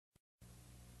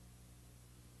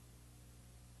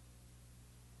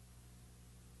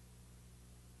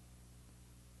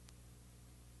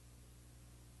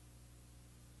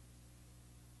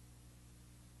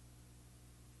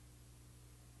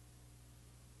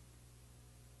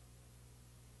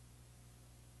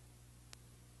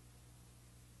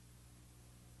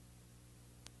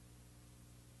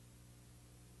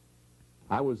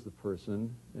I was the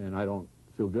person, and I don't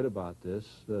feel good about this,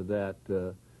 that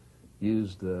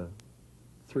used the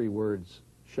 3 words,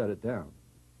 shut it down.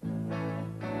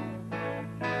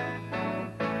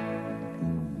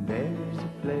 There's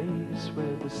a place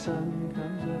where the sun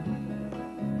comes up,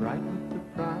 bright with the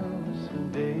promise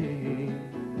of day.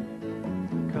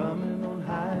 Coming on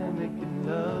high, making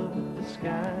love with the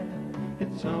sky.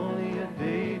 It's only a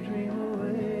daydream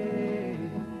away.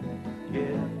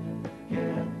 Get up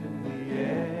in the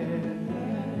air.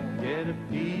 Get a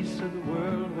piece of the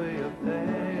world way up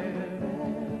there.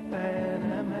 Pan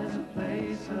Am has a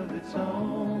place of its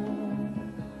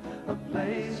own, a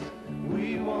place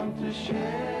we want to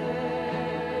share.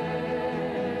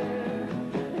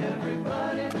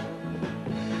 Everybody,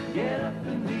 get up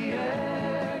in the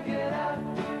air, get out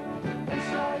and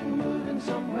start moving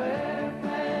somewhere.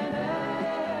 Pan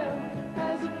Am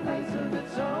has a place of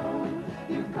its own.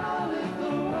 You call it the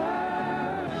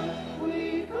world,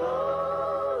 we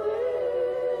call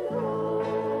it home.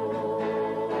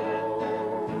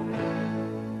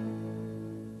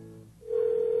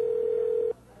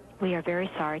 We are very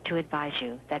sorry to advise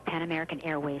you that Pan American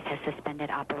Airways has suspended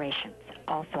operations.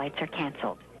 All flights are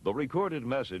canceled. The recorded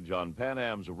message on Pan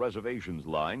Am's reservations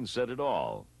line said it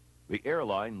all. The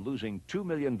airline, losing $2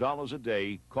 million a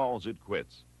day, calls it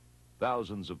quits.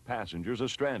 Thousands of passengers are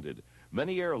stranded,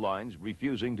 many airlines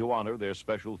refusing to honor their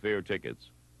special fare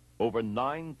tickets. Over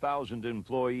 9,000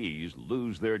 employees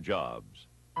lose their jobs.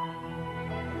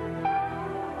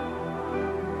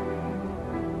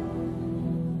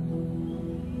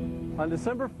 On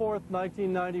December 4th,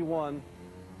 1991,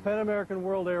 Pan American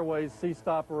World Airways ceased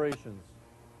operations.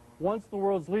 Once the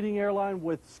world's leading airline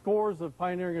with scores of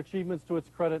pioneering achievements to its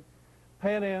credit,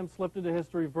 Pan Am slipped into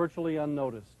history virtually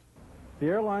unnoticed. The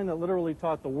airline that literally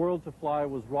taught the world to fly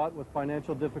was wrought with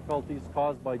financial difficulties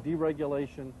caused by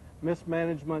deregulation,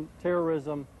 mismanagement,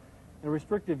 terrorism, and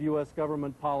restrictive U.S.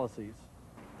 government policies.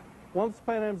 Once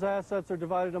Pan Am's assets are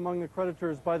divided among the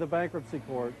creditors by the bankruptcy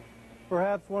court,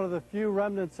 perhaps one of the few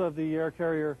remnants of the air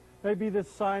carrier may be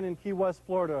this sign in Key West,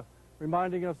 Florida,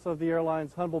 reminding us of the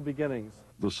airline's humble beginnings.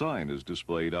 The sign is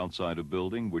displayed outside a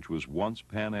building which was once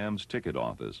Pan Am's ticket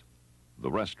office. The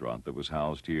restaurant that was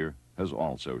housed here has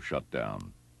also shut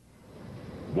down.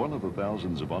 One of the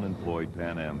thousands of unemployed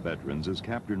Pan Am veterans is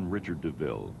Captain Richard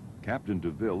DeVille. Captain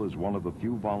DeVille is one of the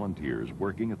few volunteers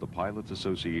working at the Pilots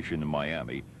Association in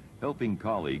Miami, helping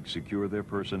colleagues secure their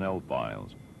personnel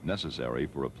files necessary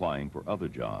for applying for other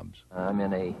jobs. I'm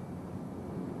in a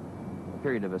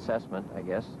period of assessment, I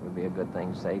guess would be a good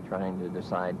thing to say, trying to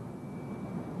decide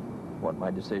what my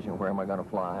decision, where am I going to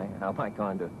fly, how am I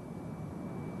going to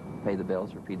pay the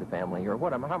bills or feed the family, or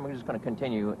how am I just going to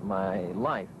continue my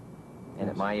life. And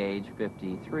at my age,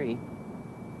 53,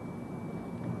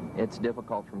 it's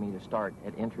difficult for me to start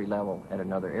at entry level at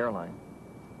another airline,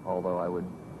 although I would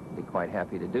be quite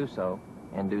happy to do so,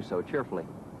 and do so cheerfully.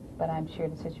 But I'm sure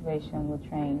the situation will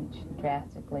change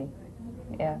drastically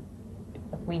if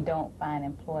we don't find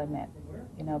employment,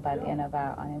 you know, by the end of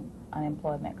our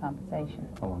unemployment compensation.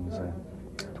 How long is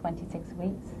that? 26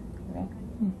 weeks, correct?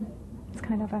 Mm-hmm. It's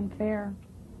kind of unfair.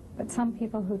 But some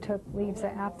people who took leaves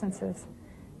of absences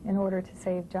in order to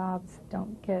save jobs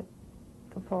don't get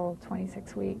the full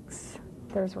 26 weeks.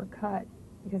 Theirs were cut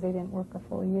because they didn't work a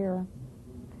full year.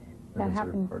 That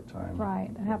happened part-time.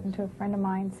 Right. That happened to a friend of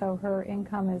mine, so her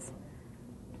income is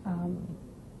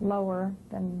lower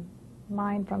than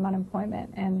mine from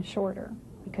unemployment and shorter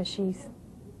because she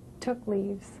took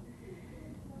leaves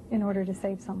in order to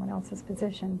save someone else's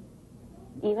position.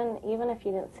 Even if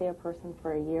you didn't see a person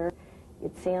for a year,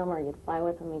 you'd see them or you'd fly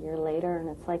with them a year later, and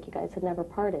it's like you guys had never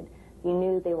parted. You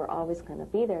knew they were always going to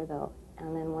be there, though.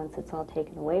 And then once it's all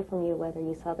taken away from you, whether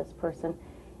you saw this person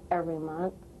every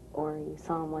month or you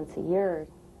saw them once a year,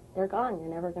 they're gone.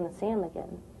 You're never going to see them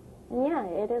again. And yeah,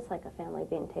 it is like a family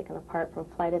being taken apart, from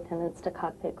flight attendants to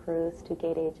cockpit crews to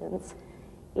gate agents,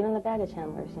 even the baggage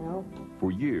handlers, you know.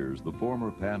 For years, the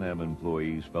former Pan Am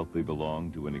employees felt they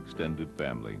belonged to an extended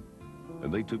family,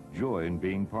 and they took joy in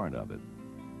being part of it.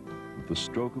 With the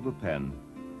stroke of a pen,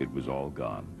 it was all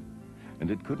gone. And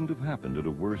it couldn't have happened at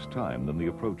a worse time than the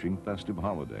approaching festive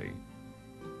holiday.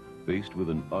 Faced with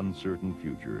an uncertain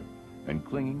future and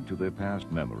clinging to their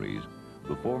past memories,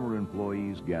 the former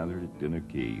employees gathered at Dinner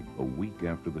Key a week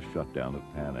after the shutdown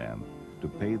of Pan Am to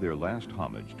pay their last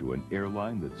homage to an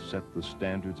airline that set the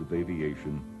standards of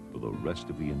aviation for the rest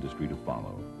of the industry to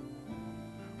follow.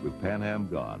 With Pan Am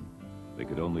gone, they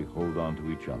could only hold on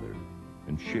to each other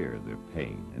and share their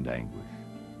pain and anguish.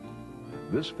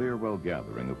 This farewell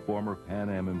gathering of former Pan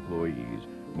Am employees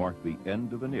marked the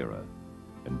end of an era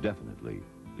and definitely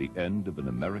the end of an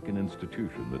American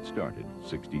institution that started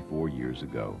 64 years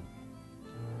ago.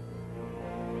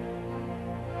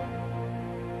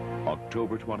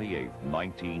 October 28,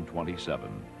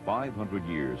 1927, 500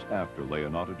 years after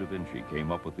Leonardo da Vinci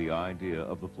came up with the idea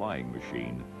of the flying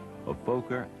machine, a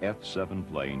Fokker F-7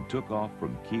 plane took off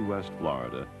from Key West,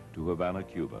 Florida to Havana,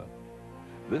 Cuba.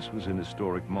 This was an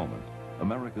historic moment.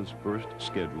 America's first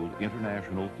scheduled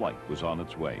international flight was on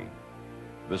its way.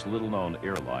 This little-known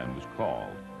airline was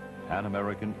called Pan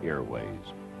American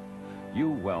Airways.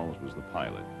 Hugh Wells was the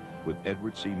pilot, with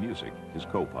Edward C. Musick, his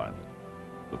co-pilot.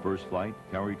 The first flight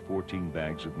carried 14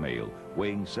 bags of mail,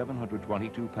 weighing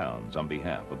 722 pounds on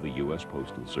behalf of the U.S.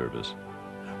 Postal Service.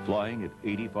 Flying at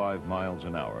 85 miles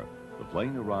an hour, the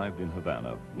plane arrived in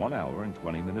Havana 1 hour and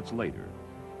 20 minutes later.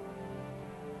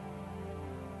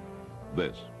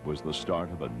 This was the start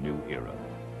of a new era.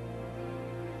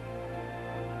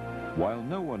 While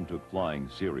no one took flying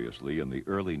seriously in the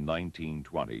early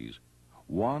 1920s,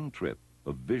 Juan Trippe,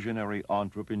 a visionary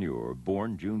entrepreneur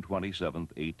born June 27,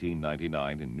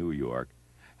 1899 in New York,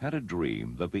 had a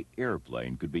dream that the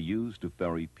airplane could be used to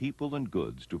ferry people and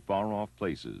goods to far-off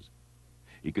places.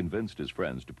 He convinced his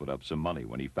friends to put up some money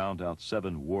when he found out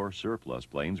 7 war surplus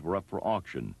planes were up for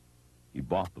auction. He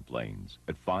bought the planes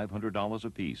at $500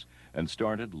 apiece and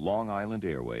started Long Island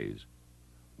Airways.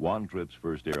 Juan Trippe's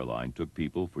first airline took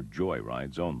people for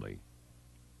joyrides only.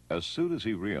 As soon as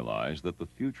he realized that the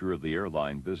future of the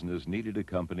airline business needed a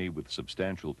company with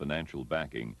substantial financial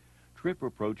backing, Trippe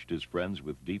approached his friends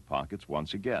with deep pockets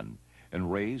once again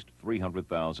and raised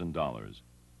 $300,000.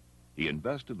 He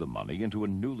invested the money into a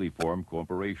newly formed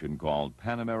corporation called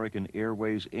Pan American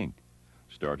Airways, Inc.,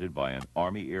 started by an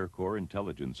Army Air Corps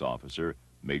intelligence officer,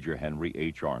 Major Henry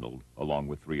H. Arnold, along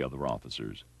with 3 other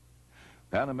officers.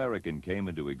 Pan American came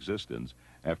into existence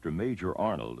after Major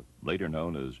Arnold, later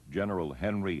known as General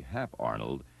Henry Hap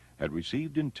Arnold, had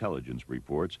received intelligence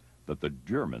reports that the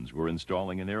Germans were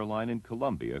installing an airline in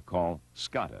Colombia called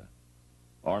SCATA.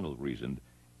 Arnold reasoned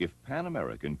if Pan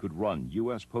American could run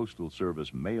U.S. Postal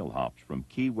Service mail hops from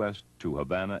Key West to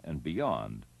Havana and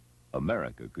beyond,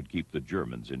 America could keep the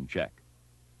Germans in check.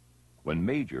 When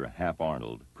Major Hap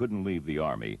Arnold couldn't leave the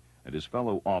Army and his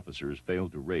fellow officers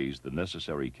failed to raise the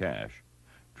necessary cash,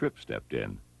 Trippe stepped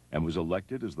in and was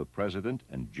elected as the president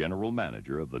and general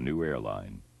manager of the new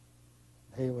airline.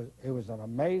 He was an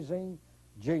amazing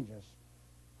genius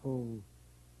who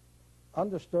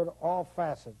understood all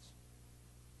facets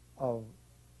of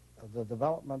the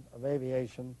development of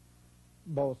aviation.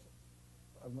 Both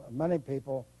many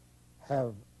people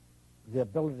have the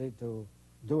ability to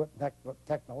do it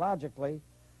technologically,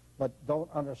 but don't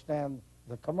understand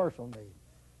the commercial need.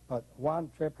 But Juan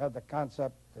Trippe had the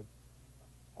concept, the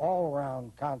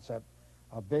all-around concept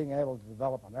of being able to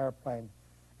develop an airplane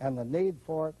and the need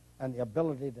for it and the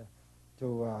ability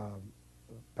to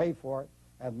pay for it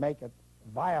and make it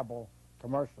viable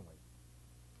commercially.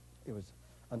 He was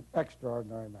an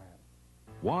extraordinary man.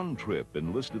 Juan Trippe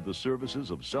enlisted the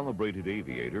services of celebrated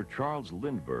aviator Charles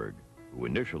Lindbergh, who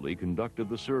initially conducted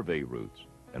the survey routes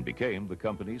and became the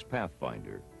company's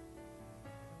pathfinder.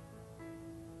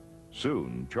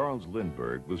 Soon, Charles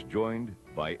Lindbergh was joined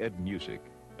by Ed Musick,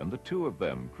 and the 2 of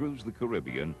them cruised the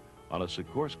Caribbean on a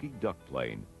Sikorsky duck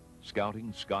plane,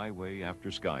 scouting skyway after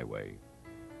skyway.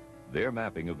 Their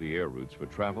mapping of the air routes for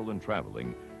travel and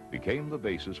traveling became the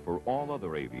basis for all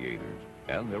other aviators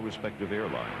and their respective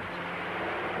airlines.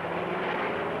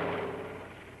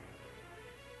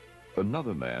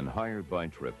 Another man hired by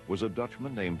Trippe was a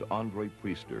Dutchman named Andre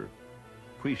Priester.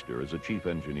 Priester, as a chief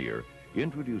engineer,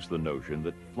 introduced the notion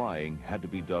that flying had to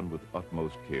be done with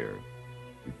utmost care.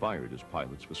 He fired his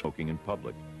pilots for smoking in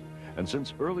public. And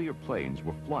since earlier planes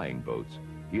were flying boats,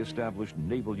 he established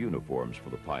naval uniforms for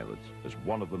the pilots as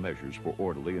one of the measures for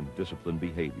orderly and disciplined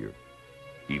behavior.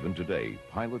 Even today,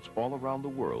 pilots all around the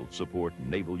world support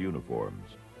naval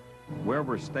uniforms. Where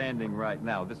we're standing right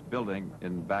now, this building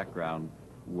in the background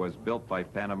was built by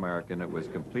Pan American. It was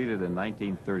completed in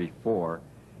 1934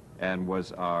 and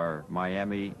was our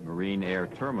Miami Marine Air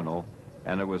Terminal.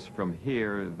 And it was from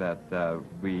here that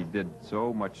we did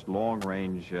so much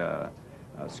long-range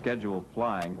scheduled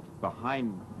flying.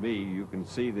 Behind me, you can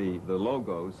see the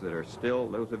logos that are still,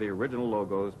 those are the original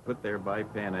logos put there by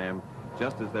Pan Am,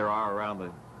 just as there are around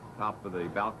the top of the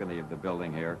balcony of the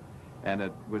building here. And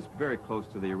it was very close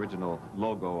to the original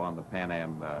logo on the Pan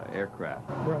Am aircraft.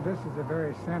 Well, this is a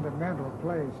very sentimental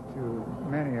place to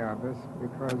many of us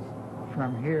because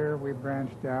from here we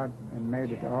branched out and made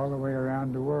it all the way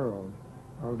around the world,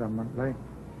 ultimately.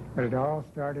 But it all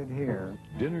started here.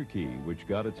 Dinner Key, which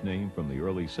got its name from the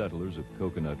early settlers of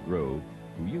Coconut Grove,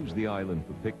 who used the island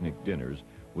for picnic dinners,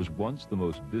 was once the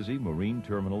most busy marine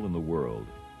terminal in the world.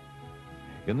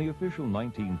 In the official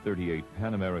 1938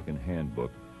 Pan American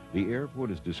Handbook, the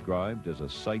airport is described as a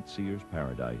sightseer's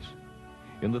paradise.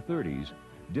 In the 30s,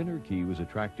 Dinner Key was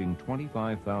attracting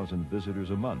 25,000 visitors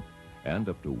a month and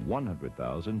up to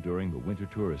 100,000 during the winter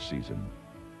tourist season.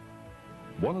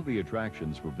 One of the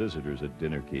attractions for visitors at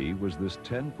Dinner Key was this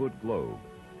 10-foot globe.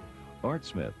 Art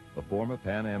Smith, a former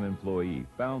Pan Am employee,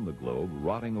 found the globe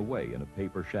rotting away in a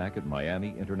paper shack at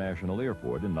Miami International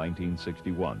Airport in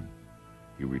 1961.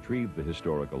 He retrieved the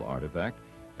historical artifact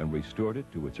and restored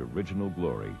it to its original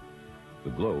glory. The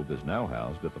globe is now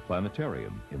housed at the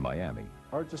planetarium in Miami.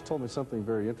 Art just told me something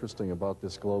very interesting about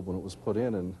this globe when it was put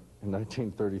in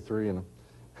 1933. And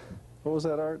what was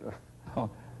that, Art? Oh,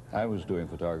 I was doing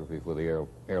photography for the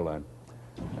airline,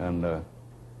 and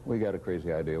we got a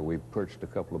crazy idea. We perched a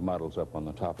couple of models up on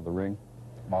the top of the ring.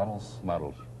 Models?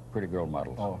 Models. Pretty girl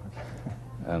models. Oh, okay.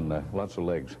 And lots of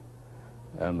legs.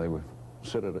 And they were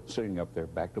sitting up there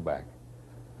back to back.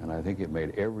 And I think it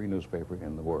made every newspaper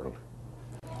in the world.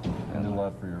 And did a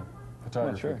lot for your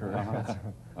photography career.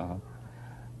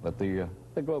 But the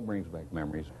globe brings back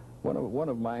memories. One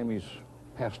of Miami's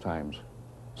pastimes,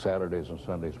 Saturdays and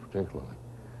Sundays particularly,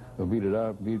 would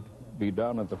be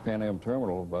down at the Pan Am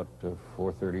terminal about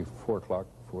 4:30, 4 o'clock,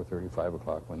 4:30, 5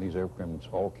 o'clock, when these airplanes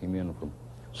all came in from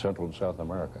Central and South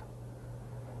America.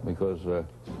 Because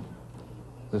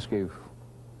this gave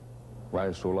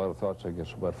rise to a lot of thoughts, I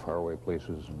guess, about faraway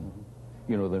places and,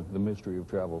 you know, the mystery of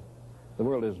travel. The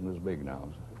world isn't as big now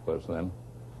as it was then.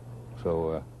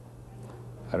 So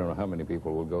I don't know how many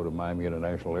people will go to Miami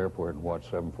International Airport and watch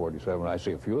 747. I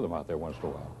see a few of them out there once in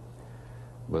a while.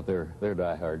 But they're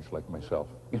diehards like myself.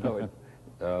 You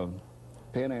know,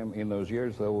 Pan Am in those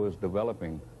years, though, was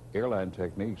developing airline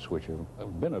techniques which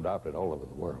have been adopted all over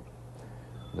the world.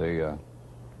 They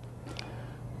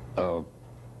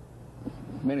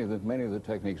many of the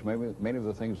techniques, many of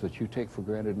the things that you take for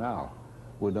granted now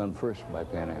were done first by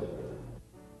Pan Am.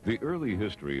 The early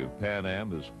history of Pan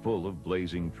Am is full of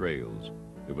blazing trails.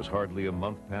 There was hardly a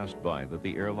month passed by that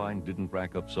the airline didn't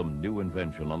rack up some new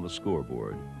invention on the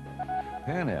scoreboard.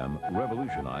 Pan Am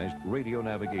revolutionized radio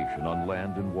navigation on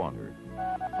land and water,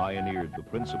 pioneered the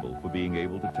principle for being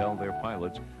able to tell their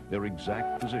pilots their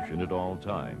exact position at all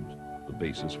times, the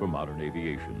basis for modern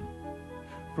aviation.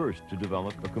 First to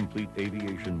develop a complete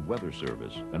aviation weather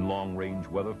service and long-range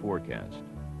weather forecast.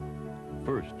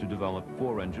 First to develop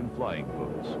 4-engine flying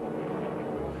boats.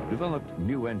 Developed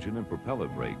new engine and propeller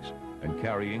brakes and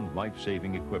carrying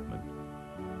life-saving equipment.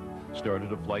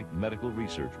 Started a flight medical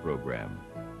research program.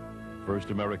 First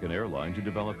American airline to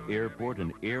develop airport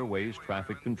and airways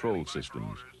traffic control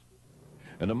systems.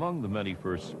 And among the many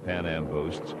firsts Pan Am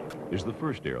boasts is the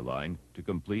first airline to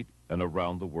complete an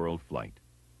around-the-world flight.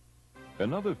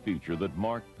 Another feature that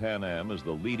marked Pan Am as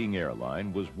the leading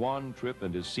airline was Juan Trippe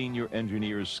and his senior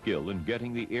engineers' skill in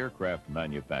getting the aircraft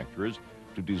manufacturers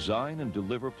to design and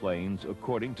deliver planes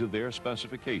according to their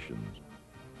specifications,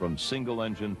 from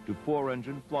single-engine to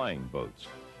 4-engine flying boats,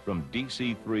 from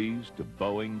DC-3s to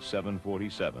Boeing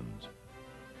 747s.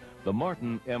 The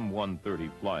Martin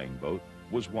M130 flying boat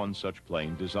was one such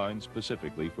plane designed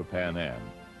specifically for Pan Am.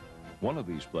 One of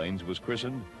these planes was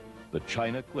christened the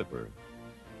China Clipper.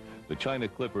 The China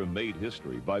Clipper made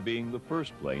history by being the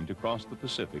first plane to cross the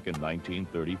Pacific in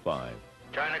 1935.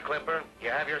 China Clipper, you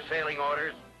have your sailing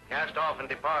orders. Cast off and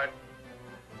depart.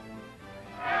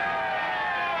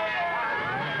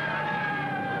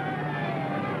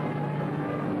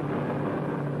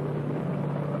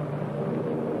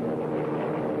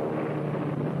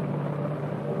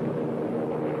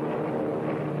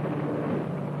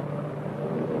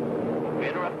 We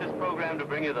interrupt this program to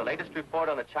bring you the latest report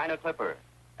on the China Clipper.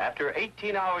 After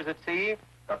 18 hours at sea,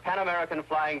 the Pan American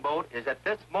flying boat is at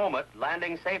this moment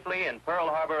landing safely in Pearl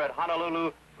Harbor at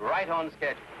Honolulu, right on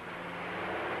schedule.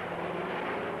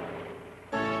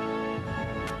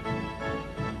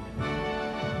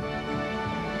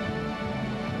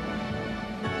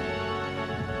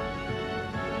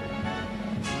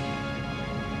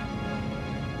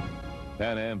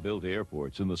 Pan Am built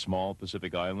airports in the small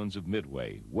Pacific islands of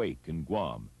Midway, Wake, and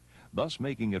Guam, thus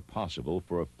making it possible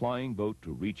for a flying boat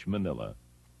to reach Manila.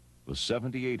 The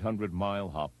 7,800-mile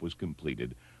hop was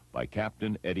completed by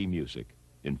Captain Eddie Musick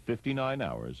in 59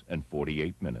 hours and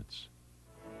 48 minutes.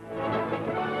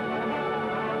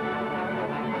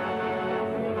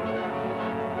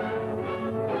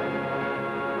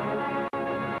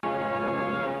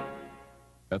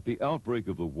 At the outbreak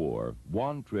of the war,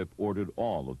 Juan Trippe ordered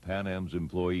all of Pan Am's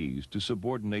employees to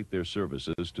subordinate their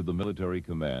services to the military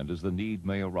command as the need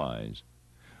may arise.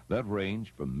 that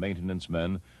ranged from maintenance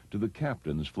men to the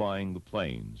captains flying the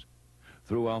planes.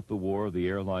 Throughout the war, the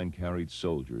airline carried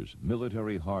soldiers,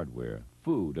 military hardware,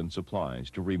 food, and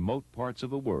supplies to remote parts of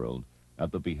the world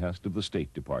at the behest of the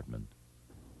State Department.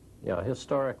 Yeah,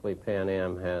 historically, Pan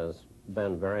Am has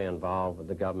been very involved with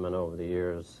the government over the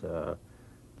years,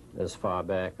 as far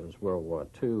back as World War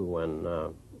II,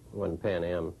 when Pan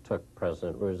Am took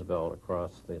President Roosevelt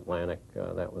across the Atlantic.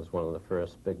 That was one of the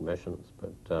first big missions.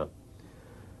 But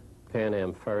Pan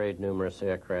Am ferried numerous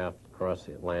aircraft across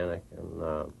the Atlantic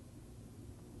and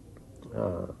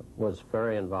was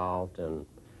very involved in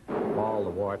all the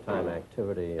wartime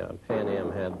activity. Pan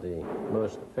Am had the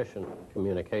most efficient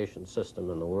communication system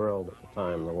in the world at the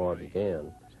time the war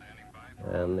began.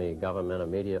 And the government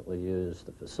immediately used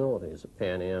the facilities of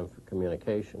Pan Am for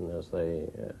communication, as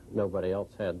nobody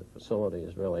else had the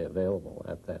facilities really available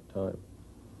at that time.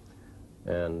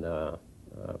 And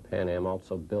Pan Am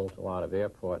also built a lot of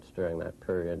airports during that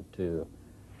period to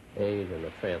aid in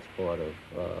the transport of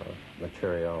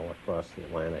material across the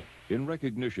Atlantic. In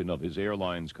recognition of his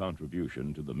airline's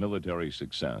contribution to the military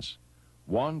success,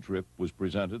 Juan Trippe was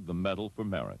presented the Medal for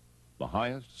Merit, the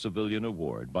highest civilian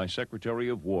award by Secretary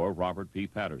of War Robert P.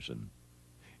 Patterson.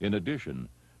 In addition,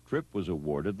 Trippe was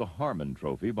awarded the Harmon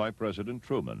Trophy by President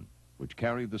Truman, which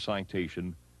carried the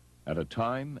citation at a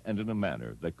time and in a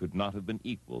manner that could not have been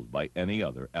equaled by any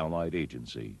other Allied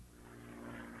agency.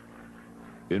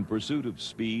 In pursuit of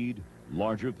speed,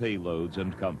 larger payloads,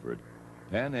 and comfort,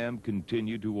 Pan Am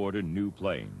continued to order new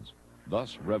planes,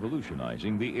 thus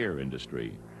revolutionizing the air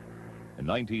industry. In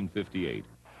 1958,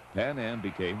 Pan Am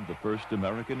became the first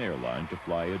American airline to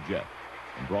fly a jet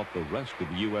and brought the rest of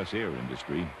the U.S. air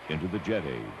industry into the jet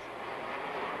age.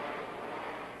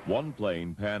 One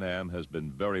plane Pan Am has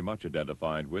been very much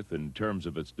identified with in terms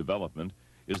of its development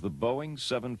is the Boeing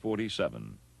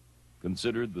 747.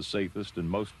 Considered the safest and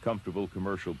most comfortable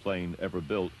commercial plane ever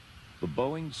built, the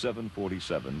Boeing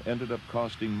 747 ended up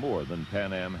costing more than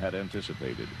Pan Am had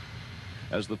anticipated.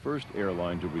 As the first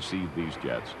airline to receive these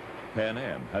jets, Pan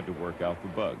Am had to work out the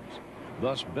bugs,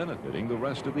 thus benefiting the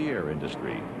rest of the air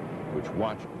industry, which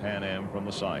watched Pan Am from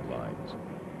the sidelines.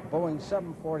 Boeing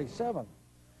 747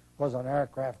 was an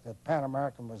aircraft that Pan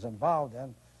American was involved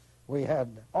in. We had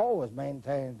always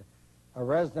maintained a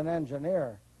resident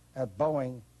engineer at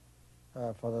Boeing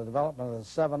for the development of the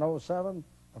 707,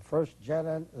 the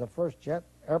first jet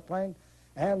airplane,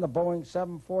 and the Boeing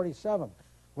 747.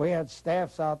 We had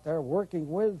staffs out there working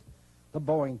with the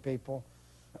Boeing people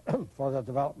for the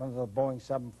development of the Boeing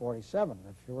 747.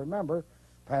 If you remember,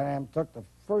 Pan Am took the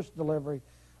first delivery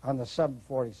on the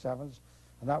 747s,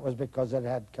 and that was because it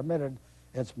had committed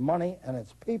its money and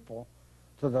its people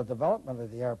to the development of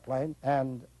the airplane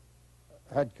and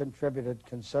had contributed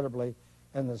considerably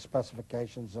in the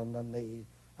specifications and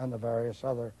the various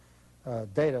other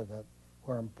data that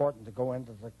were important to go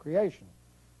into the creation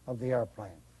of the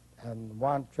airplane. And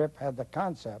Juan Trippe had the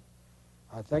concept.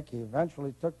 I think he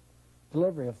eventually took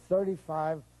delivery of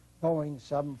 35 Boeing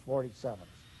 747s.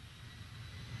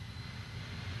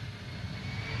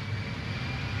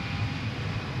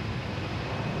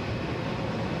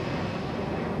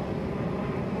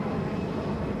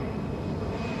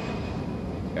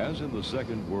 As in the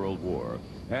Second World War,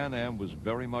 Pan Am was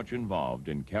very much involved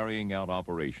in carrying out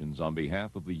operations on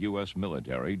behalf of the U.S.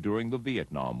 military during the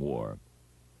Vietnam War.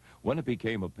 When it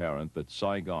became apparent that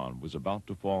Saigon was about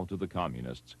to fall to the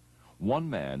communists, one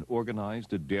man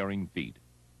organized a daring feat,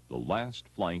 the last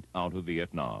flight out of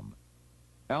Vietnam.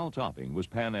 Al Topping was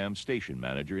Pan Am's station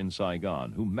manager in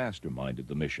Saigon, who masterminded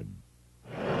the mission.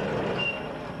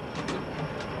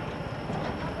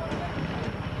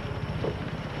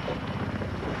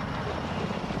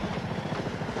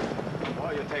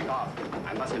 Before you take off,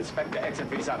 I must inspect the exit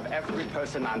visa of every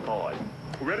person on board.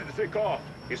 We're ready to take off.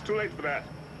 It's too late for that.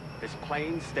 This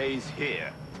plane stays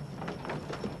here.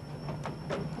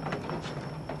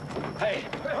 Hey!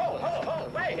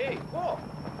 Hey! Whoa!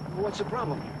 What's the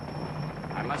problem?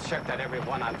 I must check that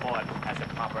everyone on board has a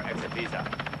proper exit visa.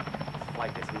 This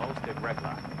flight is most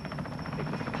irregular. I think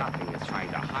Mr. Topping is trying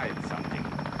to hide something.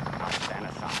 I'll stand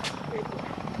aside.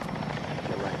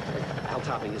 You're right. Al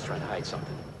Topping is trying to hide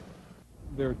something.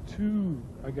 There are two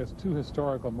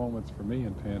historical moments for me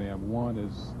in Pan Am. One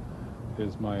is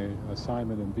my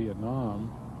assignment in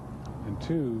Vietnam, and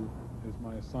two is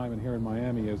my assignment here in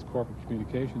Miami as corporate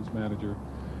communications manager,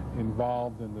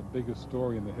 involved in the biggest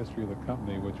story in the history of the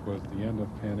company, which was the end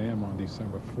of Pan Am on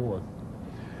December 4th.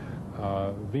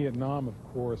 Vietnam, of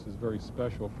course, is very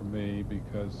special for me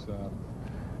because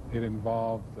it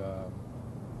involved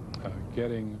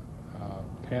getting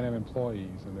Pan Am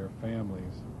employees and their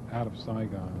families out of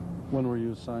Saigon When were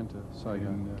you assigned to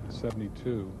Saigon? In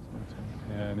 72.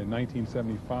 And in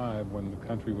 1975, when the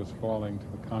country was falling to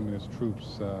the communist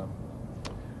troops,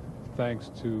 thanks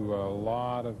to a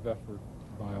lot of effort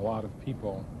by a lot of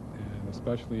people, and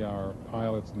especially our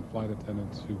pilots and flight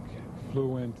attendants who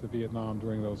flew into Vietnam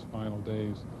during those final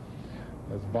days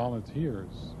as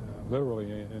volunteers, literally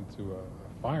into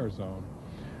a fire zone,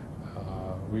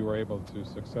 we were able to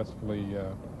successfully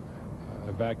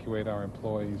evacuate our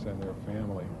employees and their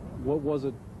family. What was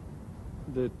it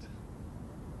that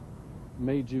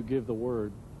made you give the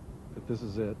word that this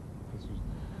is it?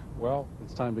 Well,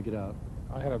 it's time to get out.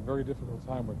 I had a very difficult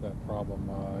time with that problem.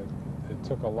 It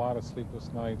took a lot of sleepless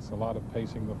nights, a lot of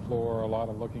pacing the floor, a lot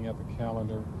of looking at the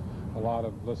calendar, a lot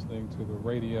of listening to the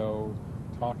radio,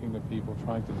 talking to people,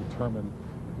 trying to determine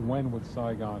when would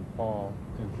Saigon fall.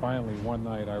 And finally, one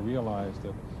night, I realized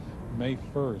that May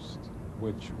 1st,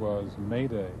 which was May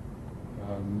Day,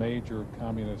 a major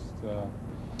communist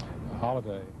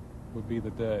holiday, would be the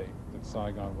day that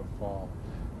Saigon would fall.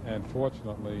 And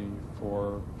fortunately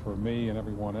for me and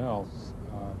everyone else,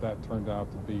 that turned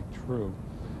out to be true.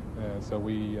 So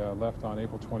we left on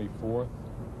April 24th,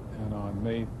 and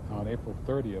on April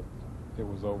 30th, it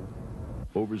was over.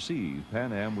 Overseas,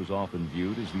 Pan Am was often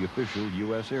viewed as the official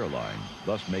U.S. airline,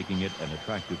 thus making it an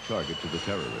attractive target to the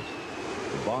terrorists.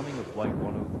 The bombing of Flight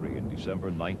 103 in December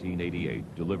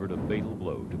 1988 delivered a fatal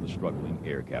blow to the struggling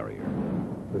air carrier.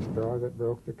 The straw that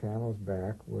broke the camel's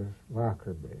back was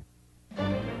Lockerbie.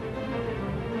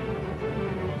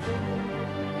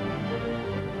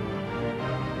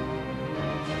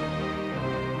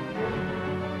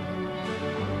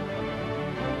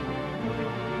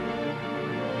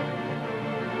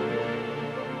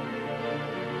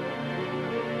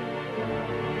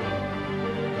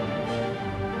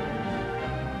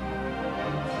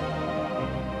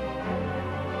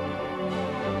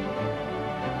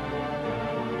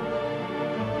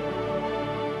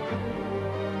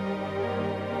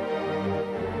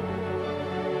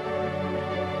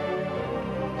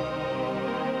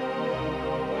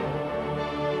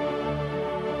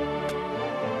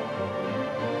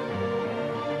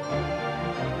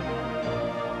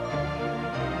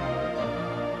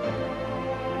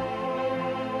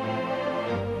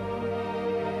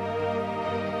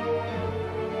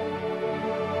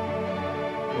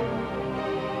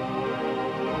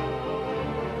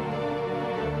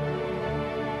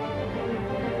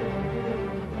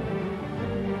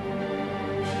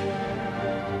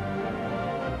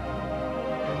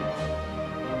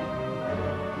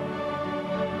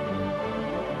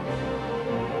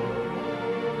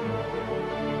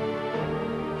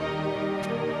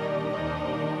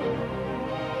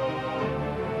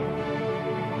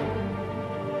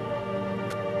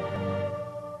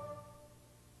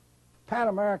 Pan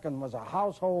American was a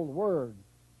household word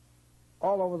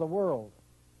all over the world.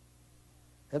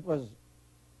 It was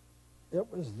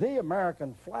the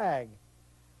American flag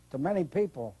to many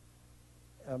people,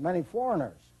 many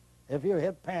foreigners. If you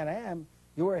hit Pan Am,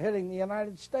 you were hitting the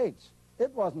United States.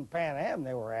 It wasn't Pan Am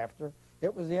they were after.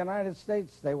 It was the United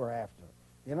States they were after.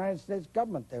 The United States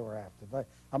government they were after. The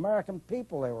American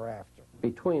people they were after.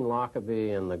 Between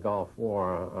Lockerbie and the Gulf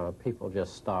War, people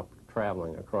just stopped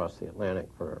traveling across the Atlantic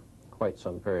for quite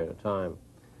some period of time.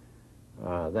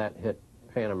 That hit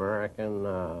Pan American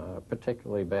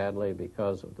particularly badly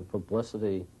because of the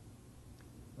publicity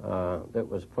that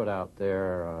was put out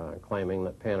there claiming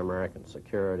that Pan American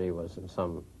security was in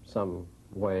some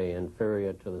way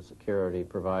inferior to the security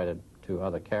provided to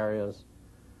other carriers.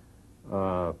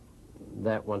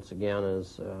 That, once again,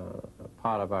 is a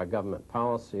part of our government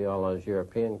policy. All those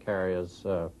European carriers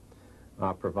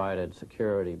are provided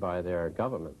security by their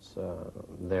governments.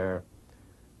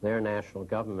 Their national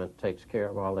government takes care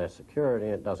of all their security.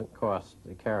 It doesn't cost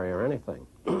the carrier anything.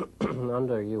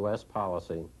 Under U.S.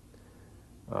 policy,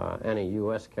 any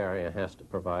U.S. carrier has to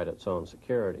provide its own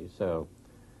security, so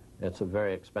it's a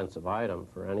very expensive item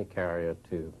for any carrier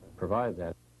to provide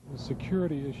that. The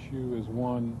security issue is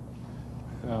one.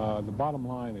 The bottom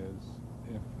line is,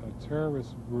 if a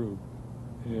terrorist group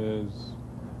has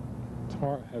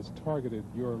targeted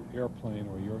your airplane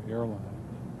or your airline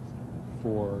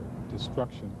for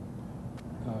destruction,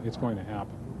 it's going to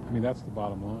happen. I mean, that's the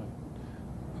bottom line.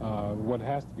 What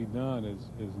has to be done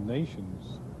is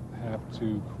nations have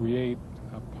to create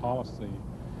a policy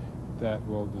that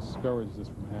will discourage this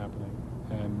from happening,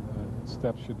 and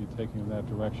steps should be taken in that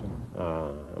direction.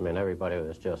 I mean, everybody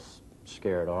was just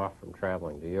scared off from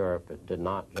traveling to Europe. It did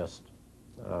not just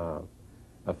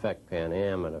affect Pan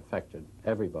Am, it affected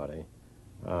everybody.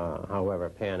 However,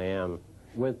 with Pan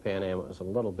Am, it was a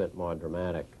little bit more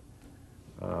dramatic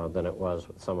than it was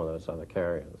with some of those other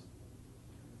carriers.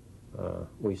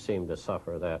 we seemed to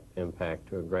suffer that impact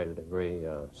to a greater degree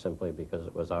simply because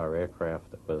it was our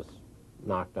aircraft that was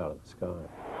knocked out of the sky.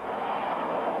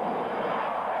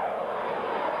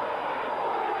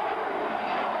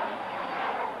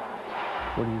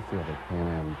 Where do you feel that Pan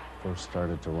Am first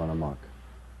started to run amok?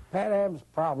 Pan Am's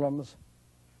problems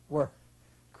were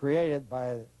created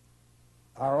by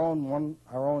our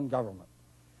own government,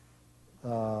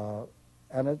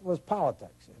 and it was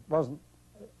politics. It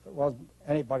wasn't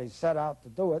anybody set out to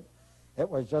do it. It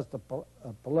was just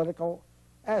a political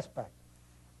aspect.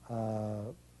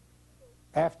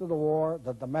 After the war,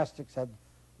 the domestics had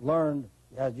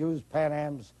used Pan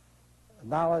Am's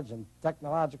knowledge and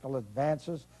technological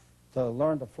advances to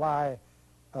learn to fly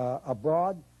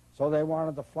abroad, so they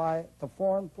wanted to fly to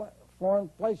foreign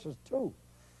places too.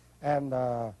 And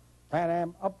Pan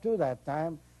Am, up to that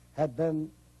time, had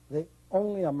been the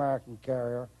only American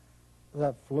carrier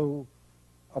that flew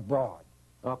abroad.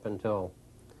 Up until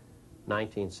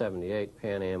 1978,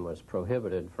 Pan Am was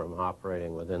prohibited from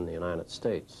operating within the United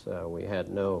States. We had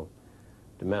no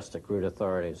domestic route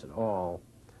authorities at all,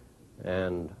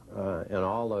 and in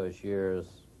all those years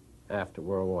after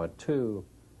World War II,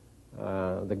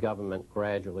 the government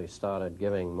gradually started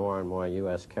giving more and more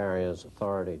U.S. carriers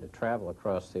authority to travel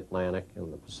across the Atlantic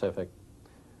and the Pacific.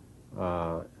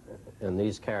 And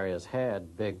these carriers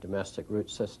had big domestic route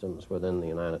systems within the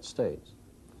United States,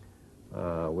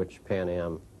 which Pan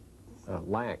Am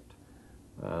lacked.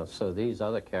 So these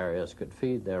other carriers could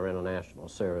feed their international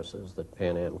services that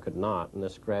Pan Am could not, and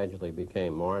this gradually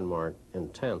became more and more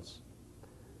intense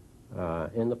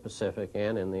in the Pacific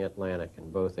and in the Atlantic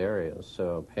in both areas.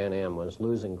 So Pan Am was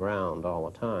losing ground all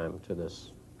the time to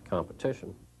this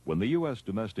competition. When the U.S.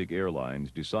 domestic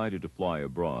airlines decided to fly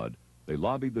abroad, they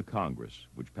lobbied the Congress,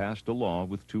 which passed a law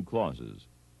with two clauses.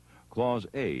 Clause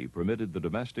A permitted the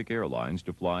domestic airlines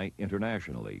to fly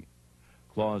internationally.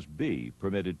 Clause B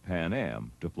permitted Pan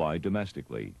Am to fly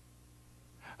domestically.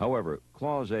 However,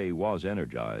 Clause A was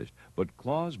energized, but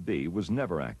Clause B was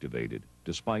never activated,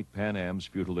 despite Pan Am's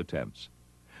futile attempts.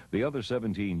 The other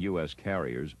 17 U.S.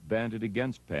 carriers banded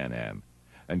against Pan Am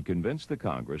and convinced the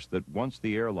Congress that once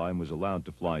the airline was allowed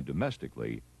to fly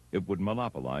domestically, it would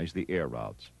monopolize the air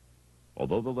routes.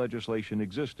 Although the legislation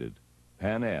existed,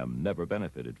 Pan Am never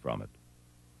benefited from it.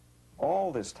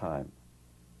 All this time,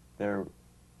 there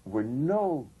were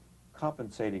no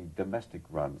compensating domestic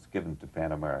runs given to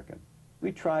Pan American.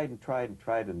 We tried and tried and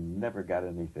tried and never got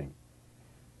anything.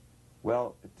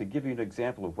 Well, to give you an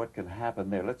example of what can happen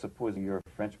there, let's suppose you're a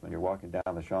Frenchman, you're walking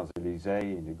down the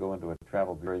Champs-Élysées and you go into a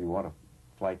travel bureau, you want a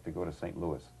flight to go to St.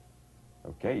 Louis.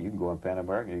 Okay, you can go on Pan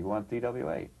American, you go on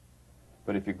TWA.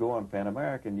 But if you go on Pan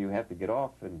American, you have to get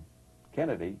off in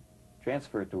Kennedy,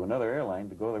 transfer it to another airline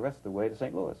to go the rest of the way to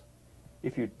St. Louis.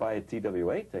 If you buy a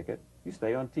TWA ticket, you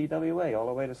stay on TWA all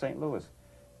the way to St. Louis.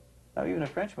 Now, even a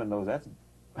Frenchman knows that's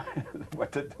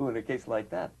what to do in a case like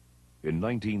that. In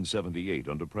 1978,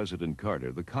 under President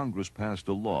Carter, the Congress passed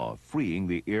a law freeing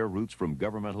the air routes from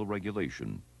governmental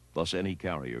regulation. Thus, any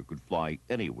carrier could fly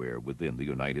anywhere within the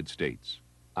United States.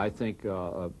 I think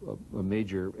a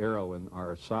major arrow in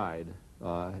our side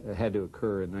had to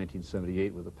occur in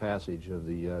 1978 with the passage of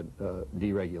the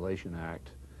Deregulation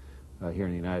Act here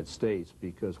in the United States,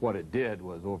 because what it did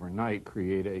was overnight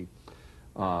create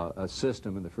a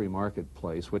system in the free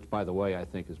marketplace, which, by the way, I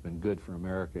think has been good for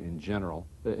America in general,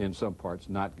 in some parts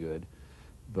not good.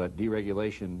 But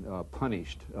deregulation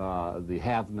punished the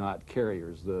have-not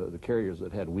carriers, the carriers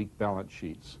that had weak balance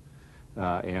sheets.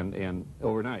 And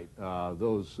overnight,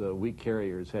 those weak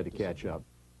carriers had to catch up.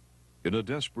 In a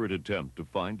desperate attempt to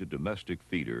find a domestic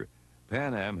feeder,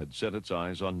 Pan Am had set its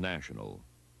eyes on National.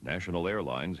 National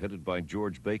Airlines, headed by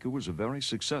George Baker, was a very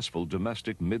successful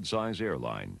domestic mid-size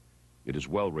airline. It is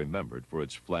well remembered for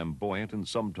its flamboyant and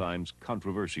sometimes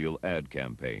controversial ad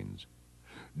campaigns.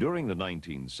 During the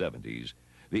 1970s,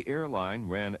 the airline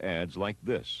ran ads like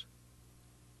this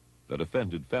that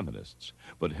offended feminists,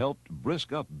 but helped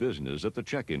brisk up business at the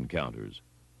check-in counters.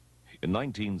 In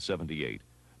 1978,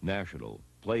 National,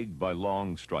 plagued by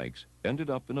long strikes, ended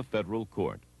up in a federal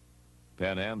court.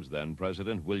 Pan Am's then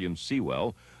president, William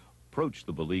Sewell, approached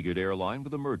the beleaguered airline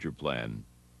with a merger plan.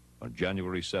 On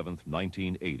January 7,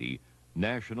 1980,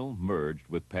 National merged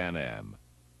with Pan Am.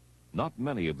 Not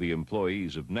many of the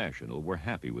employees of National were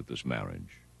happy with this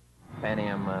marriage. Pan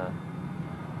Am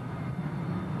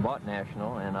bought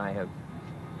National, and I have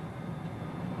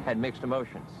had mixed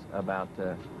emotions about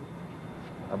the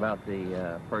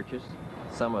purchase.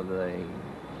 Some of the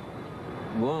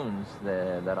wounds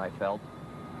that I felt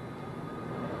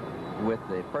with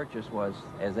the purchase was,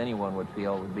 as anyone would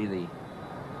feel, would be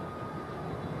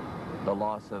the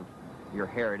loss of your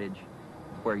heritage,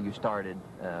 where you started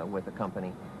with the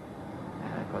company.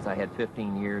 Because I had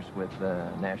 15 years with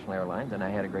National Airlines, and I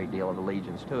had a great deal of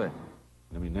allegiance to it.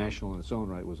 I mean, National in its own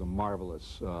right was a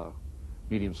marvelous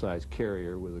medium-sized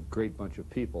carrier with a great bunch of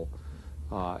people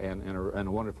and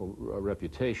a wonderful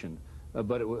reputation,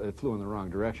 but it flew in the wrong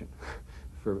direction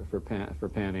for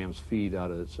Pan Am's feed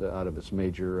out of its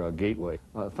major gateway.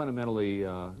 Fundamentally,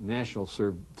 National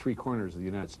served three corners of the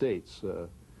United States: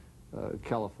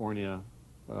 California,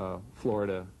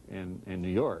 Florida, and New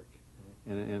York.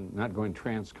 And not going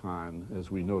transcon, as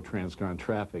we know transcon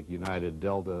traffic, United,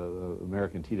 Delta,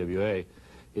 American TWA,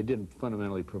 it didn't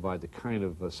fundamentally provide the kind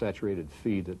of saturated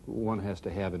feed that one has to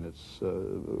have in its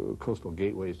coastal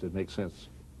gateways to make sense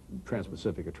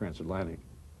trans-Pacific or transatlantic.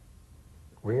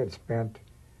 We had spent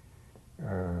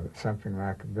something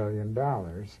like $1 billion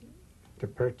to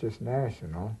purchase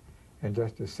National, and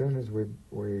just as soon as we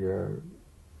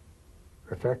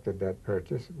effected that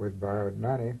purchase with borrowed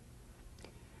money,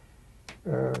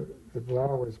 the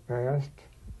law was passed,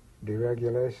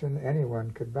 deregulation. Anyone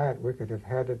could buy it. We could have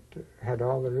had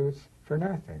all the routes for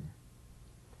nothing.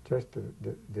 Just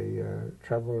the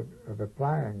trouble of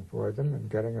applying for them and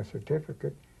getting a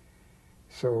certificate.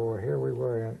 So here we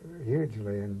were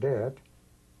hugely in debt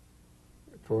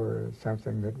for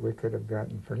something that we could have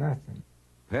gotten for nothing.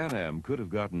 Pan Am could have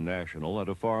gotten National at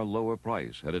a far lower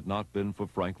price had it not been for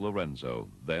Frank Lorenzo,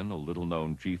 then a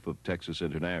little-known chief of Texas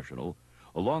International,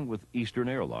 along with Eastern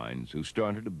Airlines, who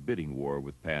started a bidding war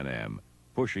with Pan Am,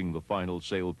 pushing the final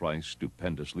sale price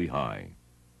stupendously high.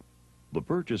 The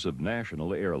purchase of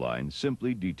National Airlines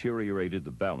simply deteriorated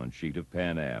the balance sheet of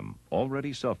Pan Am,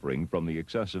 already suffering from the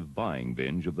excessive buying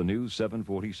binge of the new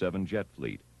 747 jet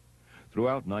fleet.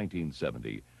 Throughout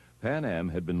 1970, Pan Am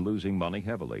had been losing money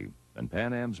heavily, and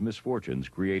Pan Am's misfortunes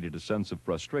created a sense of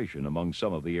frustration among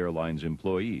some of the airline's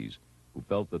employees, who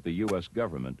felt that the U.S.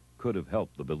 government could have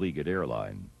helped the beleaguered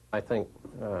airline. I think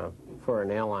for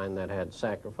an airline that had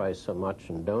sacrificed so much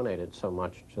and donated so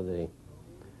much to the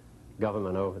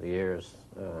government over the years,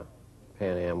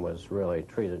 Pan Am was really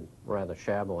treated rather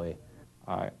shabbily.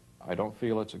 I don't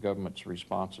feel it's a government's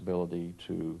responsibility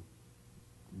to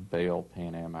bail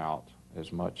Pan Am out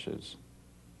as much as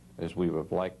we would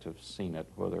have liked to have seen it,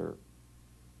 whether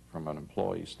from an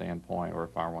employee standpoint or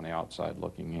if I were on the outside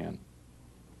looking in.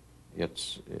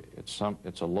 It's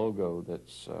a logo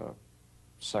that's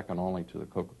second only to the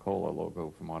Coca-Cola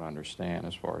logo, from what I understand,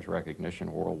 as far as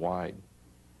recognition worldwide.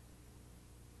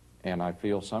 And I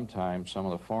feel sometimes some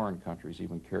of the foreign countries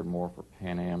even cared more for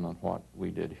Pan Am than what we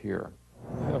did here.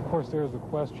 And of course, there's the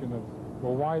question of,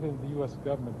 well, why didn't the U.S.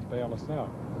 government bail us out?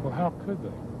 Well, how could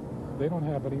they? They don't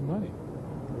have any money.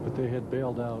 But they had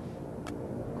bailed out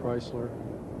Chrysler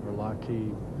or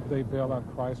Lockheed. They bailed out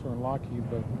Chrysler and Lockheed,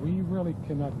 but we really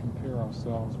cannot compare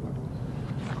ourselves with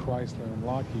Chrysler and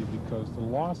Lockheed because the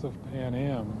loss of Pan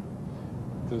Am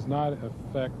does not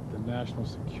affect the national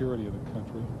security of the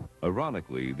country.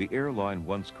 Ironically, the airline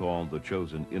once called the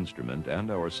chosen instrument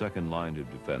and our second line of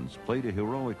defense played a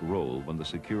heroic role when the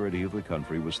security of the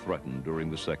country was threatened during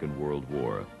the Second World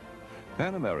War.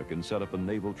 Pan American set up a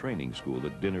naval training school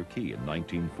at Dinner Key in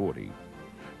 1940.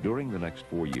 During the next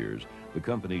 4 years, the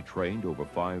company trained over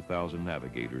 5,000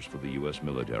 navigators for the U.S.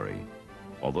 military.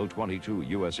 Although 22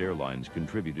 U.S. airlines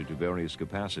contributed to various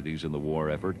capacities in the war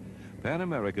effort, Pan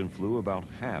American flew about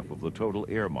half of the total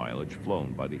air mileage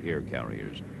flown by the air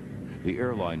carriers. The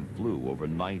airline flew over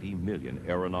 90 million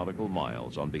aeronautical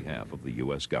miles on behalf of the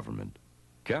U.S. government.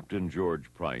 Captain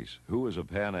George Price, who as a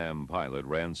Pan Am pilot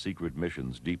ran secret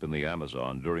missions deep in the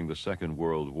Amazon during the Second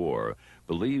World War,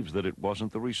 believes that it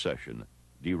wasn't the recession,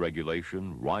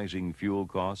 deregulation, rising fuel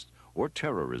costs, or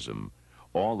terrorism,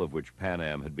 all of which Pan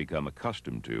Am had become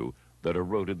accustomed to, that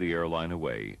eroded the airline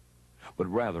away. But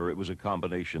rather it was a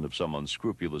combination of some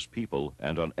unscrupulous people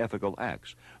and unethical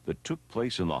acts that took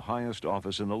place in the highest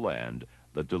office in the land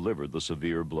that delivered the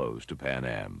severe blows to Pan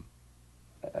Am.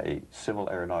 A Civil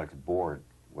Aeronautics Board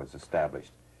was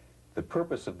established. The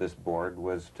purpose of this board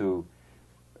was to,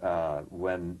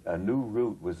 when a new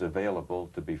route was available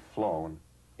to be flown,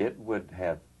 it would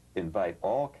invite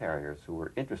all carriers who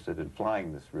were interested in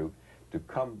flying this route to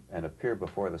come and appear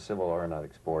before the Civil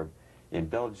Aeronautics Board,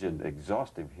 indulge in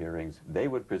exhaustive hearings. They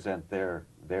would present their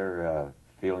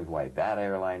feelings why that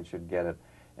airline should get it,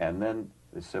 and then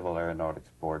the Civil Aeronautics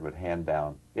Board would hand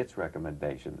down its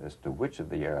recommendation as to which of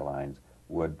the airlines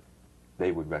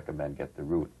they would recommend get the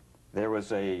route. There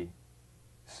was a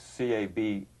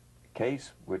CAB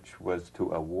case which was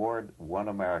to award one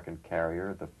American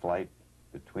carrier the flight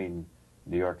between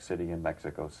New York City and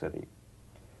Mexico City.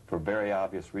 For very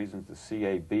obvious reasons, the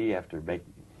CAB, after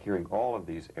hearing all of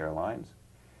these airlines,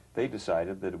 they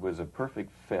decided that it was a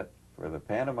perfect fit for the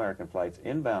Pan American flights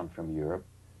inbound from Europe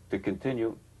to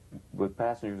continue with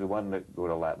passengers who wanted to go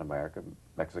to Latin America,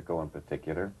 Mexico in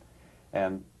particular.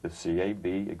 And the CAB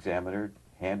examiner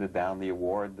handed down the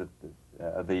award that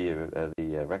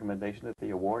the recommendation that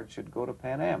the award should go to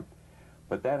Pan Am.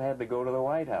 But that had to go to the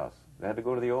White House. It had to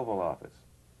go to the Oval Office.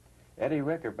 Eddie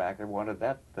Rickenbacker wanted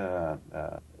that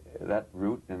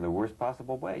route in the worst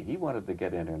possible way. He wanted to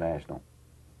get international.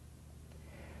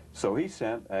 So he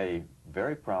sent a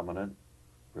very prominent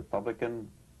Republican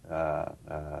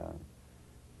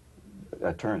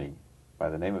attorney by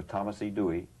the name of Thomas E.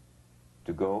 Dewey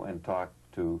to go and talk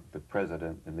to the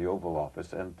president in the Oval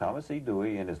Office, and Thomas E.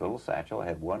 Dewey in his little satchel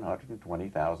had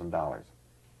 $120,000.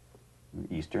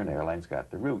 Eastern Airlines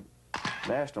got the route.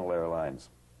 National Airlines.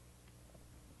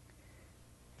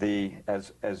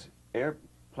 As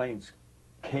airplanes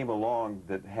came along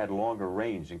that had longer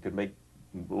range and could make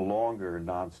longer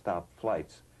non-stop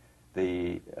flights,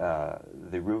 the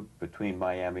route between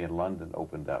Miami and London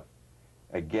opened up.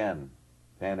 Again,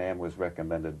 Pan Am was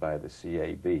recommended by the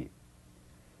CAB.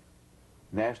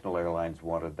 National Airlines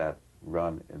wanted that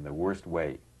run in the worst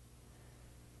way.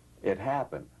 It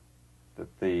happened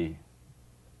that the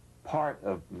part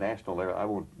of National Airlines, I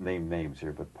won't name names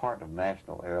here, but part of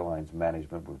National Airlines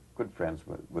management were good friends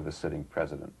with the sitting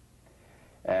president.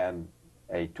 And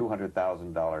a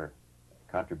 $200,000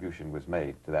 contribution was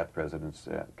made to that president's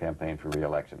campaign for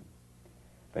re-election.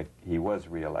 But he was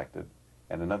re-elected,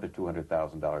 and another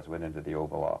 $200,000 went into the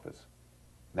Oval Office.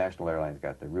 National Airlines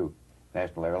got the route.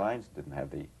 National Airlines didn't have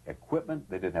the equipment,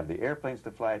 they didn't have the airplanes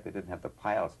to fly it, they didn't have the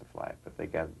pilots to fly it, but they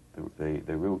got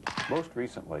the route. Most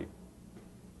recently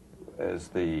is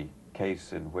the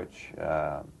case in which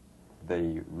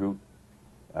the route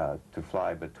to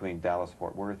fly between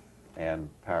Dallas-Fort Worth and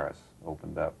Paris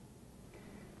opened up.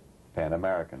 Pan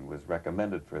American was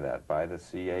recommended for that by the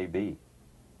CAB.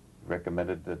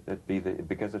 Recommended that it be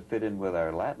because it fit in with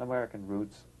our Latin American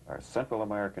routes, our Central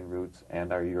American routes,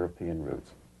 and our European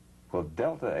routes. Well,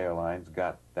 Delta Airlines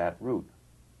got that route.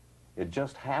 It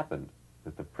just happened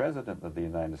that the President of the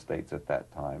United States at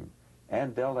that time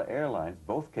and Delta Airlines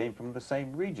both came from the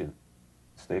same region,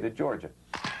 the state of Georgia.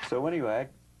 So anyway,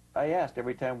 I asked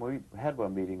every time we had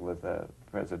one meeting with the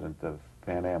President of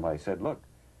Pan Am, I said, look,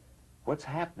 what's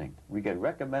happening? We get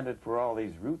recommended for all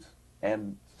these routes,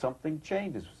 and something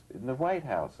changes in the White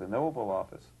House, in the Oval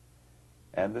Office.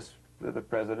 And the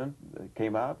President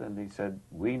came out and he said,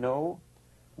 we know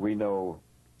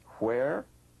where,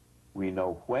 we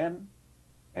know when,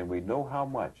 and we know how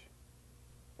much.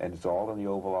 And it's all in the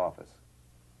Oval Office.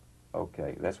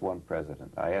 Okay, that's one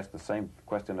president. I asked the same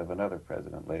question of another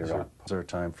president later on. Was there a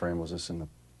time frame? Was this in the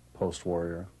post-war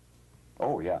era?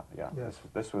 Oh, yeah, yeah. Yes.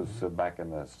 This was back in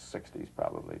the 60s,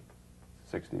 probably.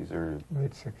 60s or...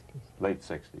 Late 60s. Late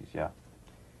 60s, yeah.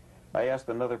 I asked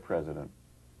another president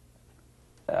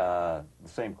the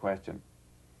same question.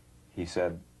 He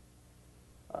said,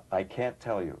 I can't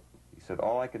tell you. He said,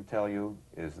 all I can tell you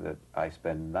is that I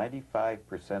spend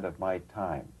 95% of my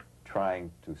time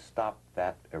trying to stop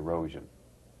that erosion.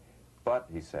 But,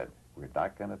 he said, we're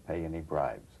not going to pay any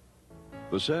bribes.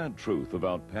 The sad truth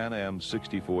about Pan Am's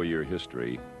 64-year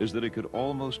history is that it could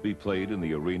almost be played in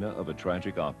the arena of a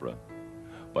tragic opera.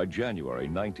 By January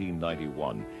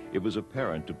 1991, it was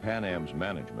apparent to Pan Am's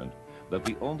management that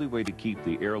the only way to keep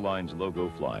the airline's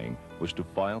logo flying was to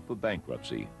file for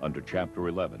bankruptcy under Chapter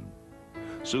 11.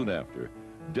 Soon after,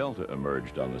 Delta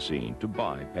emerged on the scene to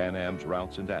buy Pan Am's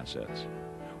routes and assets.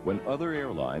 When other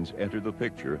airlines entered the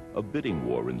picture, a bidding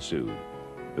war ensued.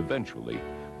 Eventually,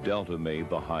 Delta made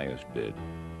the highest bid,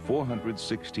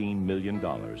 $416 million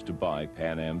to buy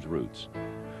Pan Am's routes.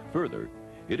 Further,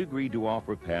 it agreed to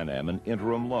offer Pan Am an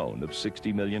interim loan of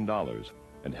 $60 million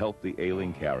and help the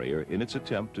ailing carrier in its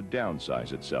attempt to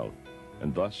downsize itself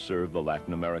and thus serve the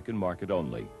Latin American market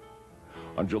only.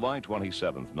 On July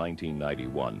 27,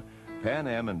 1991, Pan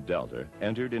Am and Delta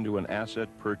entered into an asset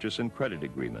purchase and credit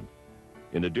agreement.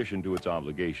 In addition to its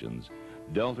obligations,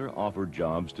 Delta offered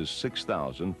jobs to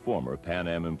 6,000 former Pan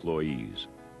Am employees.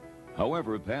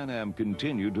 However, Pan Am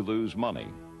continued to lose money,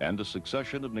 and a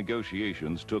succession of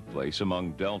negotiations took place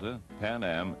among Delta, Pan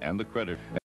Am, and the creditor.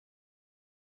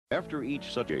 After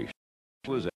each such negotiation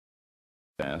was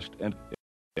asked and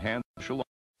a handshake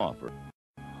offer.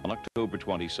 On October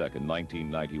 22,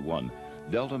 1991,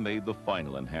 Delta made the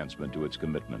final enhancement to its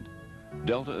commitment.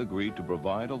 Delta agreed to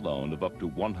provide a loan of up to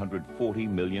 $140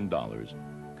 million,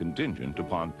 contingent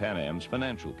upon Pan Am's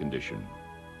financial condition.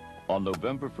 On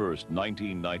November 1st,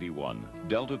 1991,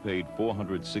 Delta paid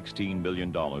 $416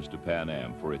 million to Pan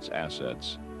Am for its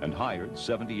assets and hired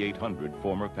 7,800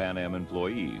 former Pan Am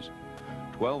employees.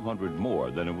 $1,200 more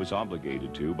than it was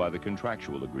obligated to by the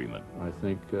contractual agreement. I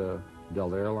think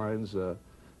Delta Airlines,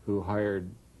 who hired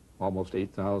almost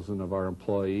 8,000 of our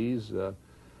employees,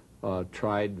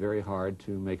 tried very hard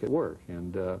to make it work.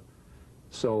 And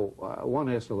so one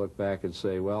has to look back and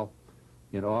say, well,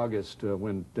 in August,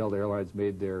 when Delta Airlines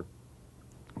made their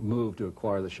move to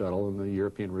acquire the shuttle and the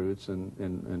European routes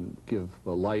and give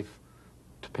a life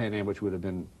to Pan Am, which would have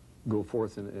been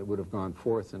it would have gone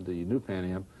forth into the new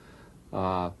Pan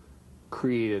Am,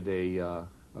 created a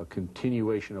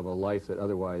continuation of a life that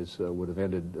otherwise would have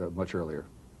ended much earlier.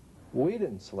 We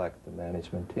didn't select the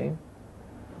management team.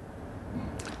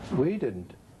 We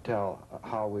didn't tell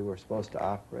how we were supposed to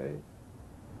operate.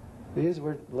 These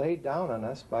were laid down on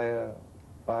us by a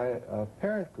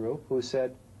parent group who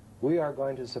said, we are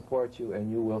going to support you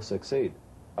and you will succeed,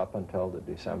 up until the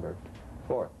December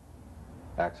 4th,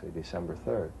 actually December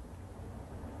 3rd.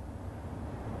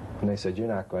 And they said, you're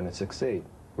not going to succeed.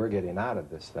 We're getting out of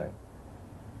this thing.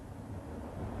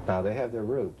 Now, they have their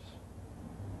roots.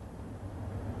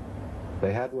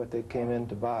 They had what they came in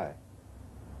to buy.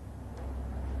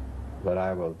 But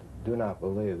I do not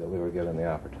believe that we were given the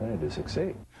opportunity to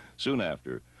succeed. Soon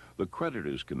after, the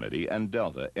Creditors Committee and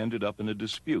Delta ended up in a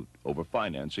dispute over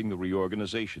financing the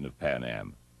reorganization of Pan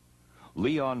Am.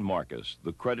 Leon Marcus,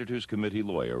 the Creditors Committee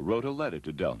lawyer, wrote a letter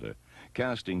to Delta,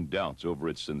 casting doubts over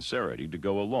its sincerity to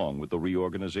go along with the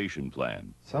reorganization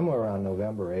plan. Somewhere around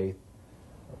November 8th,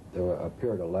 there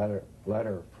appeared a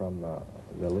letter from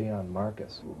the Leon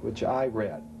Marcus, which I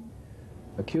read,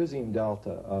 accusing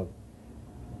Delta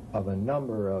of a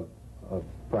number of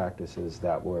practices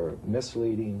that were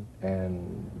misleading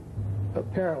and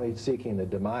apparently seeking the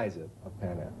demise of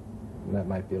Pan Am. And that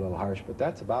might be a little harsh, but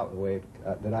that's about the way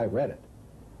that I read it.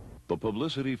 The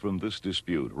publicity from this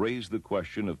dispute raised the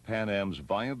question of Pan Am's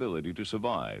viability to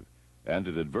survive, and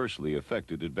it adversely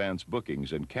affected advance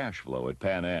bookings and cash flow at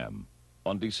Pan Am.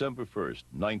 On December 1st,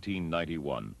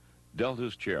 1991,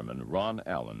 Delta's chairman, Ron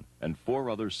Allen, and 4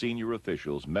 other senior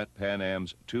officials met Pan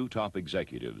Am's 2 top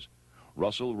executives,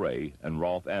 Russell Ray and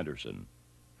Rolf Anderson.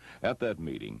 At that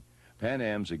meeting, Pan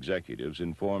Am's executives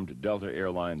informed Delta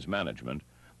Airlines management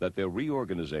that their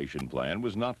reorganization plan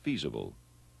was not feasible.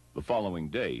 The following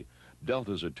day,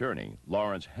 Delta's attorney,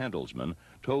 Lawrence Handelsman,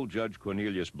 told Judge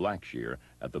Cornelius Blackshear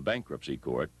at the bankruptcy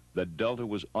court that Delta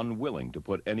was unwilling to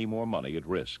put any more money at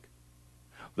risk.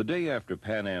 The day after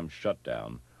Pan Am's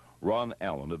shutdown, Ron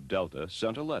Allen of Delta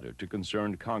sent a letter to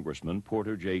concerned Congressman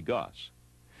Porter J. Goss.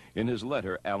 In his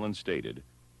letter, Allen stated,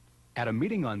 "At a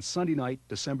meeting on Sunday night,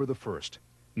 December the 1st,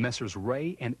 Messrs.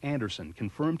 Ray and Anderson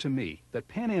confirmed to me that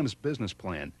Pan Am's business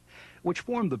plan, which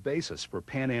formed the basis for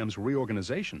Pan Am's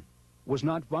reorganization, was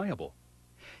not viable.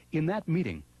 In that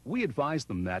meeting, we advised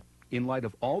them that, in light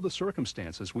of all the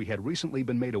circumstances we had recently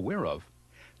been made aware of,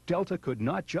 Delta could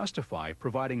not justify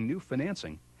providing new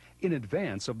financing in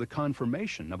advance of the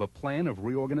confirmation of a plan of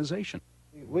reorganization."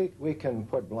 We can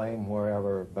put blame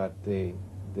wherever, but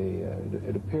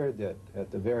it appeared that at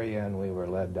the very end we were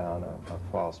led down a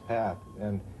false path.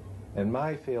 And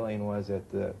my feeling was at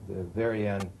the very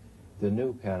end, the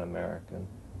new Pan American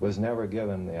was never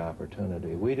given the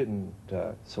opportunity. We didn't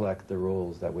select the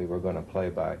rules that we were going to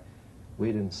play by.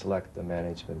 We didn't select the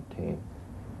management team.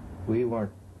 We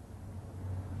were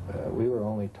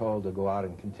only told to go out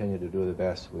and continue to do the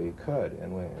best we could,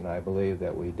 and I believe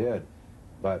that we did.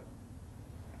 But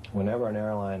whenever an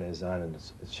airline is on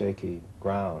shaky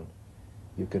ground,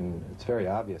 it's very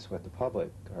obvious what the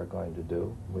public are going to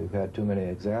do. We've had too many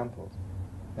examples.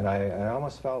 And I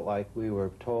almost felt like we were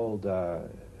told to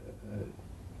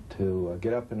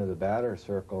get up into the batter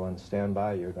circle and stand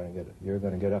by. You're going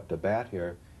to get up to bat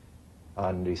here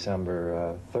on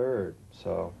December 3rd.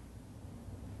 So,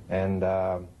 and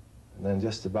then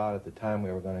just about at the time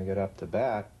we were going to get up to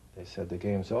bat, they said the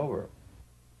game's over.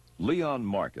 Leon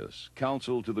Marcus,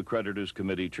 counsel to the Creditors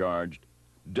Committee, charged,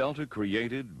 Delta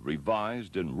created,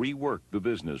 revised, and reworked the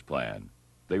business plan.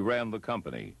 They ran the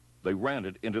company. They ran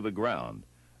it into the ground.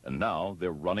 And now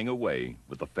they're running away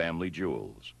with the family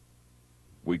jewels.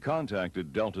 We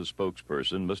contacted Delta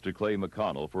spokesperson Mr. Clay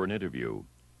McConnell for an interview.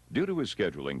 Due to his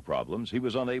scheduling problems, he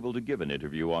was unable to give an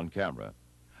interview on camera.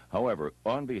 However,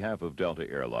 on behalf of Delta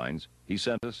Airlines, he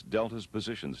sent us Delta's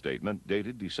position statement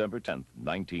dated December 10th,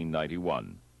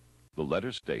 1991. The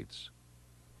letter states,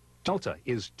 Delta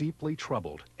is deeply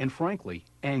troubled and, frankly,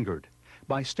 angered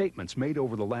by statements made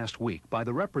over the last week by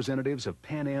the representatives of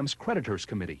Pan Am's Creditors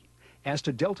Committee as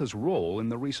to Delta's role in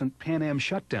the recent Pan Am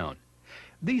shutdown.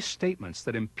 These statements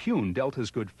that impugn Delta's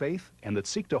good faith and that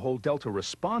seek to hold Delta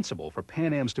responsible for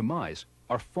Pan Am's demise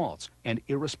are false and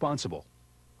irresponsible.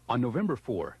 On November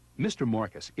 4, Mr.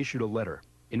 Marcus issued a letter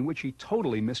in which he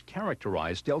totally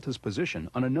mischaracterized Delta's position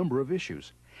on a number of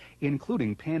issues,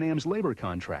 including Pan Am's labor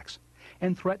contracts,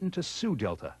 and threatened to sue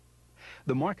Delta.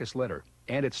 The Marcus letter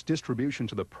and its distribution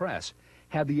to the press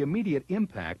had the immediate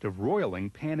impact of roiling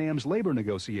Pan Am's labor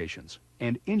negotiations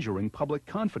and injuring public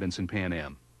confidence in Pan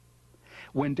Am.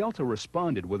 When Delta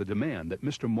responded with a demand that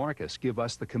Mr. Marcus give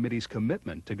us the committee's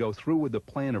commitment to go through with the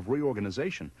plan of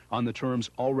reorganization on the terms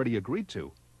already agreed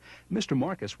to, Mr.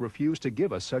 Marcus refused to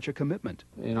give us such a commitment.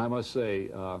 And I must say,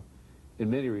 in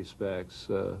many respects,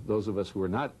 those of us who were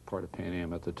not part of Pan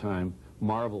Am at the time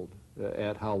marveled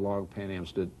at how long Pan Am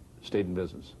stayed in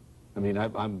business. I mean,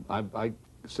 I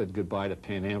said goodbye to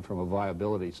Pan Am from a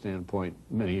viability standpoint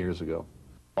many years ago.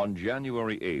 On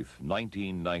January 8th,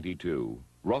 1992,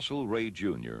 Russell Ray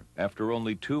Jr., after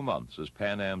only 2 months as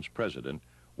Pan Am's president,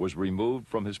 was removed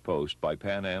from his post by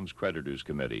Pan Am's creditors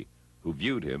committee, who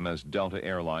viewed him as Delta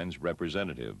Airlines'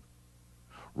 representative.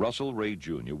 Russell Ray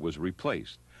Jr. was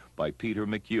replaced by Peter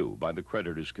McHugh by the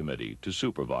creditors committee to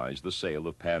supervise the sale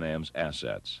of Pan Am's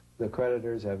assets. The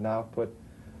creditors have now put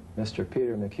Mr.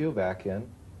 Peter McHugh back in,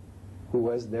 who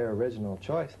was their original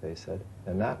choice, they said,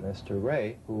 and not Mr.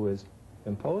 Ray, who was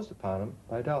imposed upon him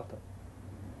by Delta.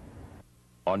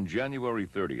 On January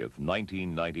 30th,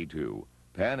 1992,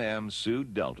 Pan Am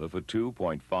sued Delta for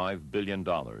 $2.5 billion.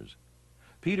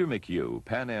 Peter McHugh,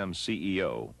 Pan Am's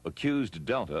CEO, accused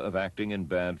Delta of acting in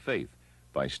bad faith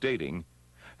by stating,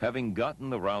 having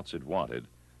gotten the routes it wanted,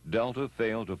 Delta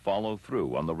failed to follow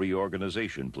through on the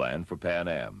reorganization plan for Pan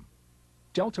Am.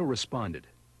 Delta responded,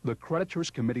 the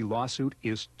creditors committee lawsuit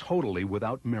is totally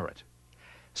without merit.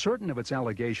 Certain of its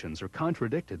allegations are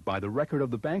contradicted by the record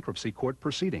of the bankruptcy court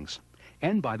proceedings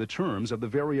and by the terms of the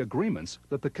very agreements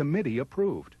that the committee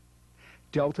approved.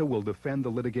 Delta will defend the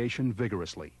litigation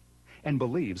vigorously and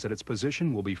believes that its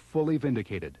position will be fully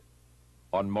vindicated.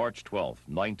 On March 12,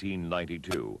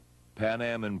 1992, Pan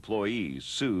Am employees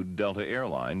sued Delta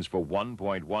Airlines for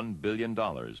 $1.1 billion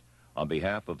on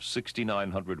behalf of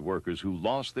 6,900 workers who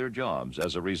lost their jobs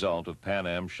as a result of Pan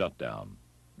Am's shutdown.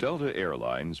 Delta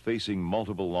Airlines, facing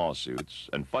multiple lawsuits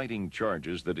and fighting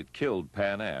charges that it killed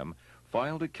Pan Am,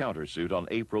 filed a countersuit on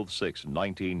April 6,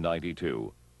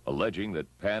 1992, alleging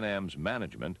that Pan Am's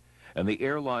management and the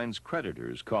airline's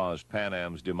creditors caused Pan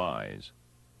Am's demise.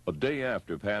 A day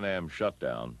after Pan Am's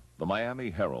shutdown, the Miami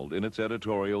Herald in its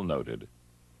editorial noted,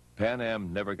 Pan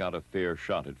Am never got a fair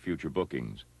shot at future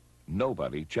bookings.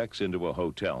 Nobody checks into a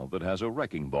hotel that has a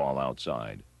wrecking ball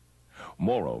outside.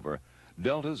 Moreover,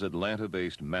 Delta's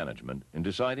Atlanta-based management, in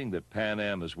deciding that Pan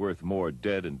Am is worth more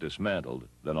dead and dismantled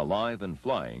than alive and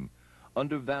flying,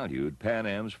 undervalued Pan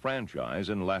Am's franchise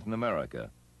in Latin America.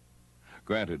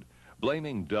 Granted,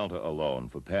 blaming Delta alone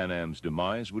for Pan Am's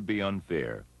demise would be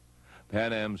unfair.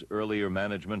 Pan Am's earlier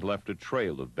management left a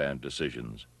trail of bad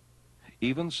decisions.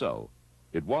 Even so,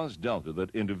 it was Delta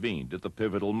that intervened at the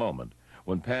pivotal moment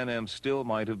when Pan Am still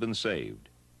might have been saved.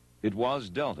 It was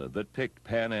Delta that picked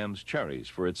Pan Am's cherries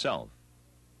for itself.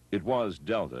 It was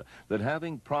Delta that,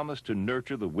 having promised to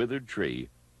nurture the withered tree,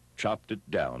 chopped it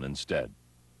down instead.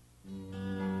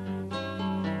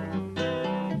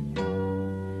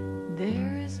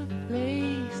 There is a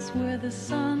place where the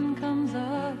sun comes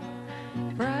up,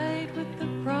 bright with the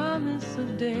promise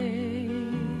of day.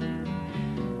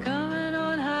 Coming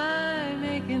on high,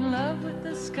 making love with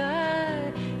the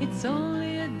sky, it's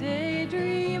only a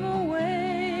daydream away.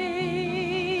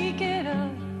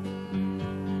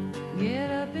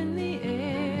 Get up in the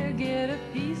air, get a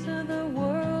piece of the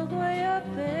world way up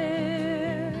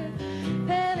there.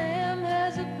 Pan Am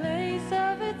has a place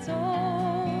of its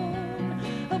own,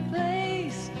 a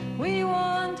place we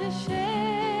want to share.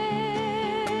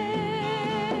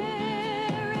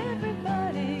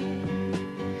 Everybody,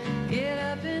 get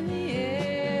up in the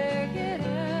air, get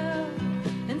out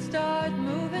and start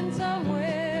moving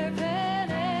somewhere. Pan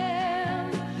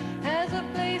Am has a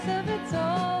place of its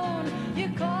own. You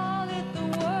call it the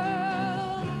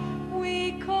world,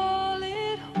 we call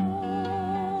it home.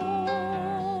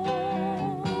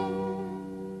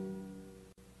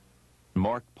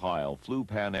 Mark Pyle flew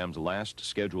Pan Am's last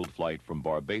scheduled flight from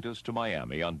Barbados to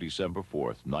Miami on December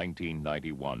 4th,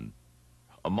 1991.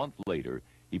 A month later,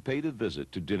 he paid a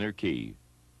visit to Dinner Key.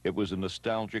 It was a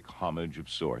nostalgic homage of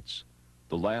sorts,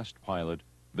 the last pilot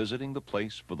visiting the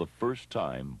place for the first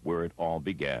time where it all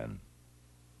began.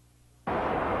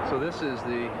 So this is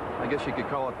the, I guess you could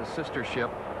call it the sister ship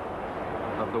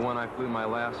of the one I flew my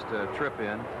last trip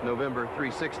in, November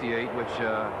 368, which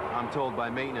I'm told by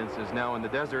maintenance is now in the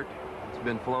desert. It's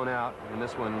been flown out, and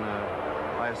this one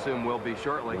I assume will be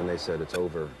shortly. When they said it's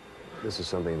over, this is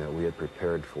something that we had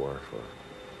prepared for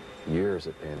years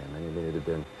at Pan Am. I mean, it had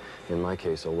been, in my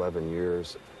case, 11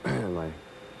 years. My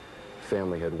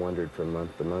family had wondered from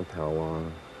month to month how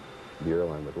long the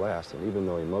airline would last. And even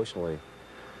though emotionally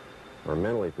or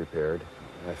mentally prepared,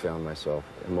 I found myself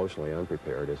emotionally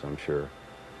unprepared, as I'm sure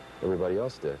everybody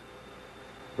else did.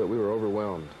 But we were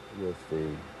overwhelmed with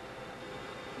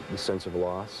the sense of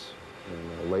loss.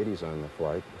 And the ladies on the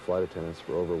flight attendants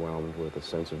were overwhelmed with a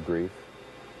sense of grief,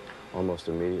 almost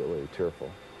immediately tearful.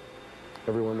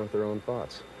 Everyone with their own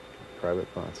thoughts, private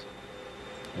thoughts.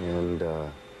 And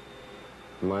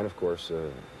mine, of course,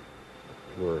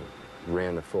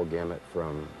 ran the full gamut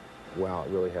from, wow, it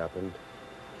really happened,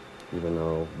 even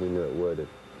though we knew it would, it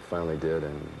finally did,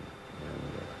 and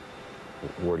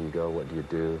where do you go, what do you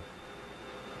do?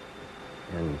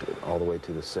 And all the way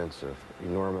to the sense of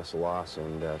enormous loss,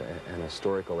 and that an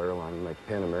historical airline like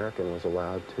Pan American was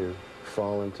allowed to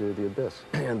fall into the abyss.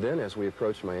 And then as we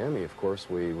approached Miami, of course,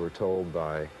 we were told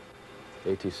by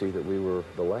ATC that we were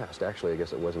the last. Actually, I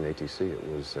guess it wasn't ATC, it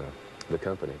was the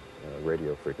company,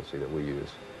 radio frequency that we use.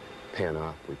 Pan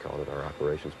Op, we called it, our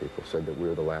operations people, said that we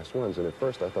were the last ones. And at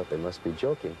first I thought they must be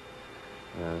joking.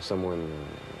 Someone,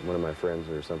 one of my friends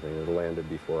or something, had landed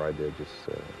before I did, just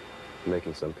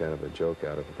making some kind of a joke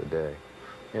out of the day.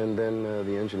 And then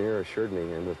the engineer assured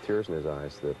me, and with tears in his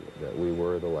eyes, that we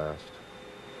were the last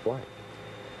flight.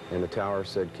 And the tower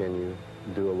said, can you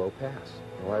do a low pass?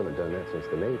 Well, I haven't done that since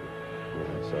the Navy. You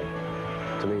know,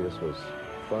 so to me this was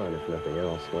fun, if nothing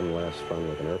else, one last fun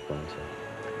with an airplane.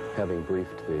 So having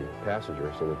briefed the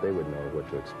passengers so that they would know what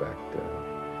to expect,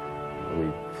 we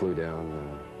flew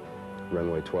down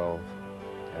runway 12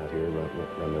 out here,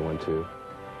 runway 12,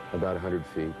 about 100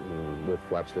 feet, with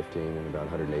flaps 15 and about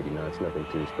 180 knots, nothing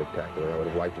too spectacular. I would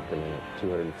have liked to have been at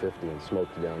 250 and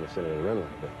smoked down the center of the runway,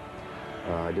 but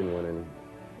I didn't want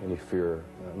any fear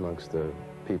amongst the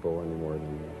people any more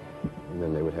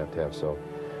than they would have to have. So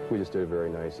we just did a very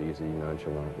nice, easy,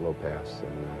 nonchalant, low pass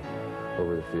and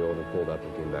over the field and pulled up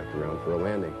and came back around for a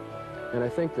landing. And I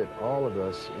think that all of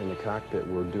us in the cockpit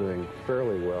were doing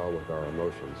fairly well with our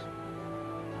emotions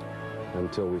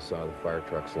until we saw the fire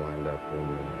trucks lined up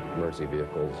and the emergency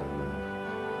vehicles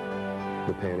and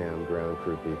the Pan Am ground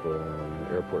crew people and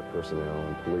airport personnel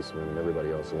and policemen and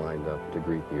everybody else lined up to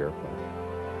greet the airplane.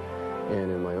 And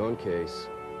in my own case,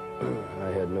 I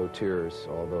had no tears,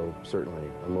 although certainly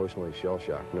emotionally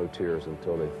shell-shocked, no tears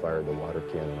until they fired the water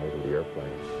cannon over the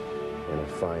airplane in a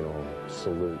final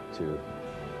salute to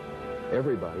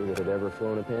everybody that had ever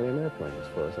flown a Pan Am airplane, as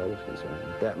far as I was concerned.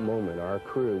 At that moment, our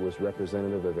crew was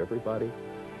representative of everybody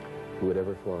who had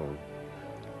ever flown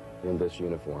in this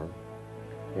uniform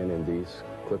and in these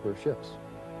Clipper ships.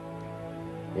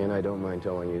 And I don't mind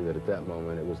telling you that at that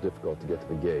moment it was difficult to get to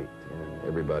the gate, and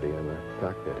everybody in the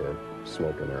cockpit had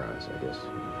smoke in their eyes, I guess,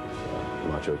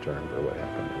 macho term for what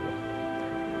happened.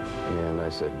 And I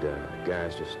said,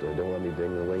 guys, just don't let me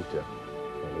ding the wing tip.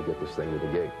 Let me get this thing to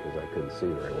the gate, because I couldn't see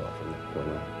very well from that point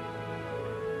on.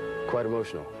 Quite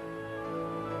emotional.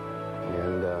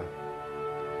 And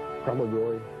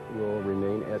probably will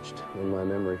remain etched in my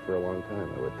memory for a long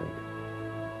time, I would think.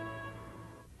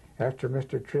 After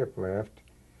Mr. Tripp left,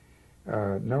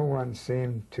 no one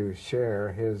seemed to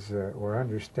share his or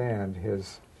understand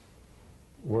his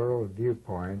world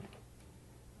viewpoint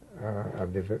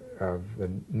of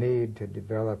the need to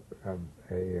develop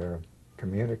a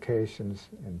communications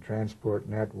and transport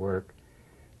network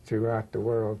throughout the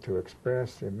world to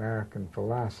express the American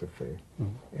philosophy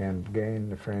and gain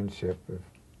the friendship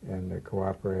and the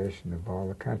cooperation of all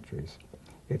the countries.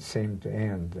 It seemed to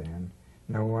end then.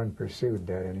 No one pursued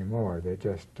that anymore. They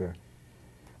just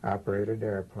operated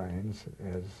airplanes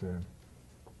as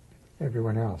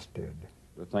everyone else did.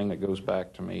 The thing that goes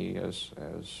back to me as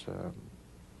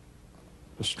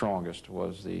the strongest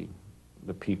was the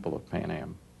people of Pan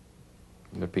Am.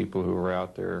 The people who were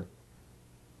out there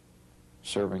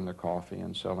serving the coffee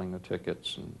and selling the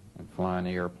tickets and flying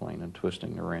the airplane and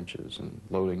twisting the wrenches and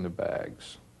loading the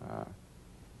bags.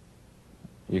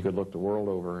 You could look the world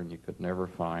over and you could never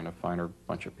find a finer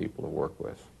bunch of people to work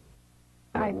with.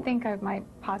 I think I might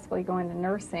possibly go into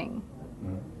nursing,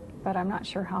 but I'm not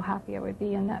sure how happy I would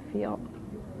be in that field.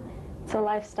 It's a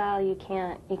lifestyle, you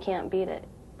can't beat it.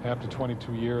 After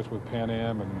 22 years with Pan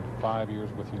Am and 5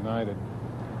 years with United,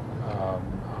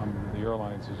 the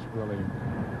airlines has really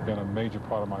been a major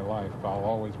part of my life. I'll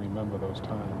always remember those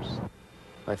times.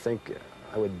 I think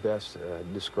I would best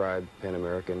describe Pan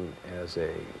American as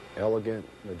a elegant,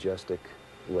 majestic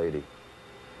lady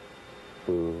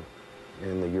who,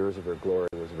 in the years of her glory,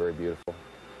 was very beautiful.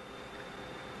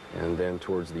 And then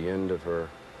towards the end of her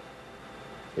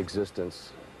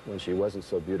existence, when she wasn't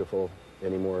so beautiful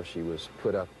anymore, she was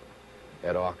put up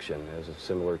at auction, as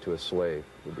similar to a slave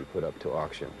would be put up to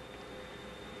auction.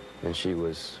 And she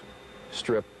was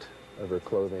stripped of her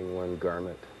clothing, one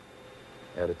garment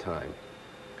at a time.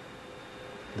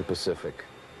 The Pacific,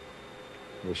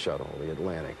 the shuttle, the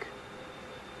Atlantic,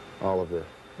 all of the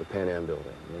Pan Am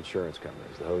building, the insurance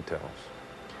companies, the hotels.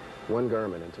 One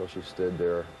garment until she stood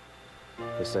there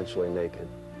essentially naked.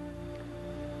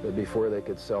 But before they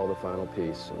could sell the final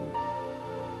piece and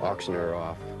auction her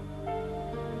off,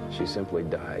 she simply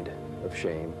died of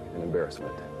shame and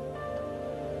embarrassment.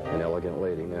 An elegant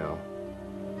lady now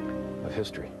of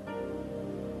history.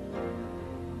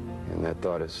 And that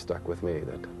thought has stuck with me,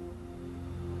 that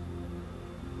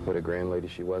what a grand lady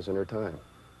she was in her time.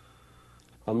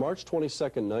 On March 22,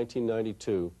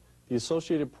 1992, the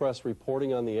Associated Press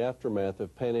reporting on the aftermath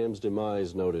of Pan Am's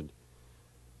demise noted,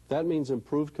 "That means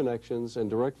improved connections and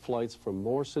direct flights from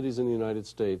more cities in the United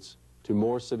States to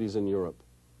more cities in Europe.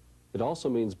 It also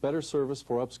means better service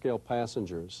for upscale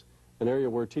passengers, an area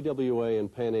where TWA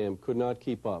and Pan Am could not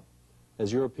keep up,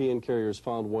 as European carriers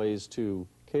found ways to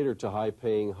cater to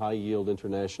high-paying, high-yield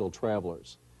international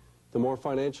travelers. The more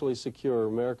financially secure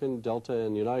American, Delta,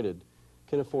 and United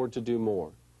can afford to do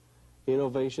more.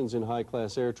 Innovations in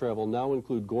high-class air travel now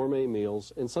include gourmet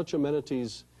meals and such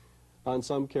amenities on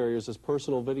some carriers as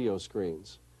personal video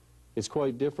screens. It's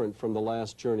quite different from the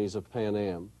last journeys of Pan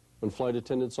Am, when flight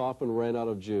attendants often ran out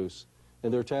of juice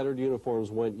and their tattered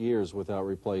uniforms went years without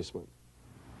replacement."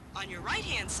 On your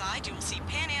right-hand side, you will see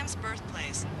Pan Am's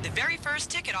birthplace, the very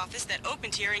first ticket office that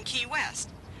opened here in Key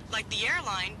West. Like the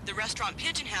airline, the restaurant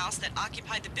Pigeon House that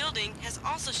occupied the building has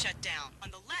also shut down. On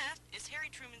the left is Harry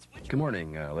Truman's winter... Good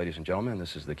morning, ladies and gentlemen.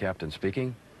 This is the captain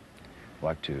speaking. I'd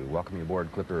like to welcome you aboard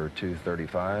Clipper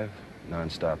 235,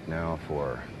 nonstop now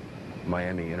for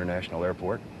Miami International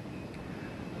Airport.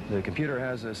 The computer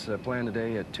has us planned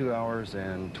today at 2 hours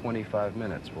and 25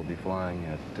 minutes. We'll be flying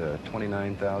at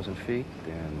 29,000 feet,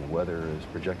 and the weather is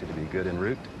projected to be good en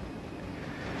route.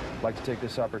 I'd like to take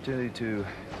this opportunity to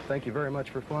thank you very much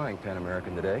for flying Pan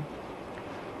American today.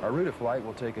 Our route of flight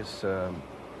will take us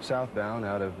southbound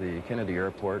out of the Kennedy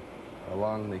Airport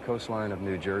along the coastline of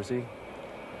New Jersey,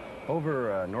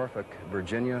 over Norfolk,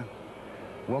 Virginia,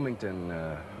 Wilmington,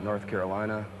 North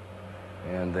Carolina,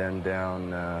 and then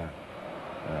down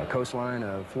coastline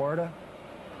of Florida,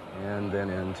 and then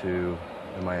into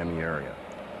the Miami area.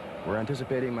 We're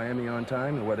anticipating Miami on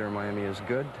time. The weather in Miami is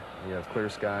good. We have clear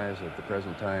skies at the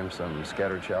present time, some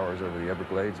scattered showers over the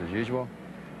Everglades as usual,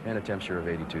 and a temperature of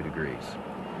 82 degrees.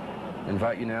 I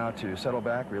invite you now to settle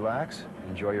back, relax,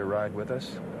 enjoy your ride with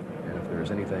us, and if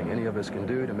there's anything any of us can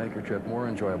do to make your trip more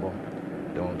enjoyable,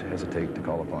 don't hesitate to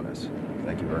call upon us.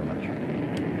 Thank you very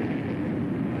much.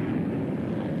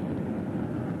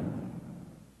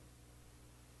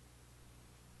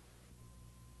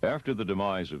 After the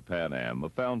demise of Pan Am, a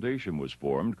foundation was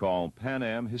formed called Pan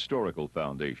Am Historical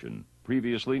Foundation,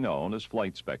 previously known as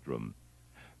Flight Spectrum.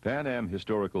 Pan Am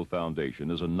Historical Foundation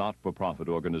is a not-for-profit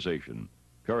organization.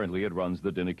 Currently, it runs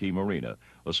the Dinnicky Marina,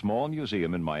 a small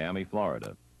museum in Miami,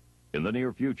 Florida. In the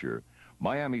near future,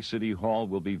 Miami City Hall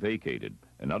will be vacated,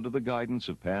 and under the guidance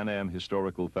of Pan Am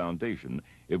Historical Foundation,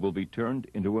 it will be turned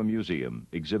into a museum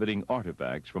exhibiting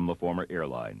artifacts from the former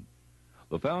airline.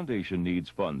 The foundation needs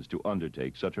funds to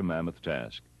undertake such a mammoth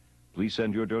task. Please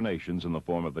send your donations in the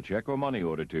form of a check or money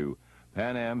order to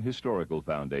Pan Am Historical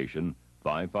Foundation,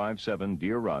 557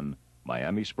 Deer Run,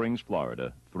 Miami Springs,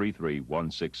 Florida,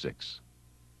 33166.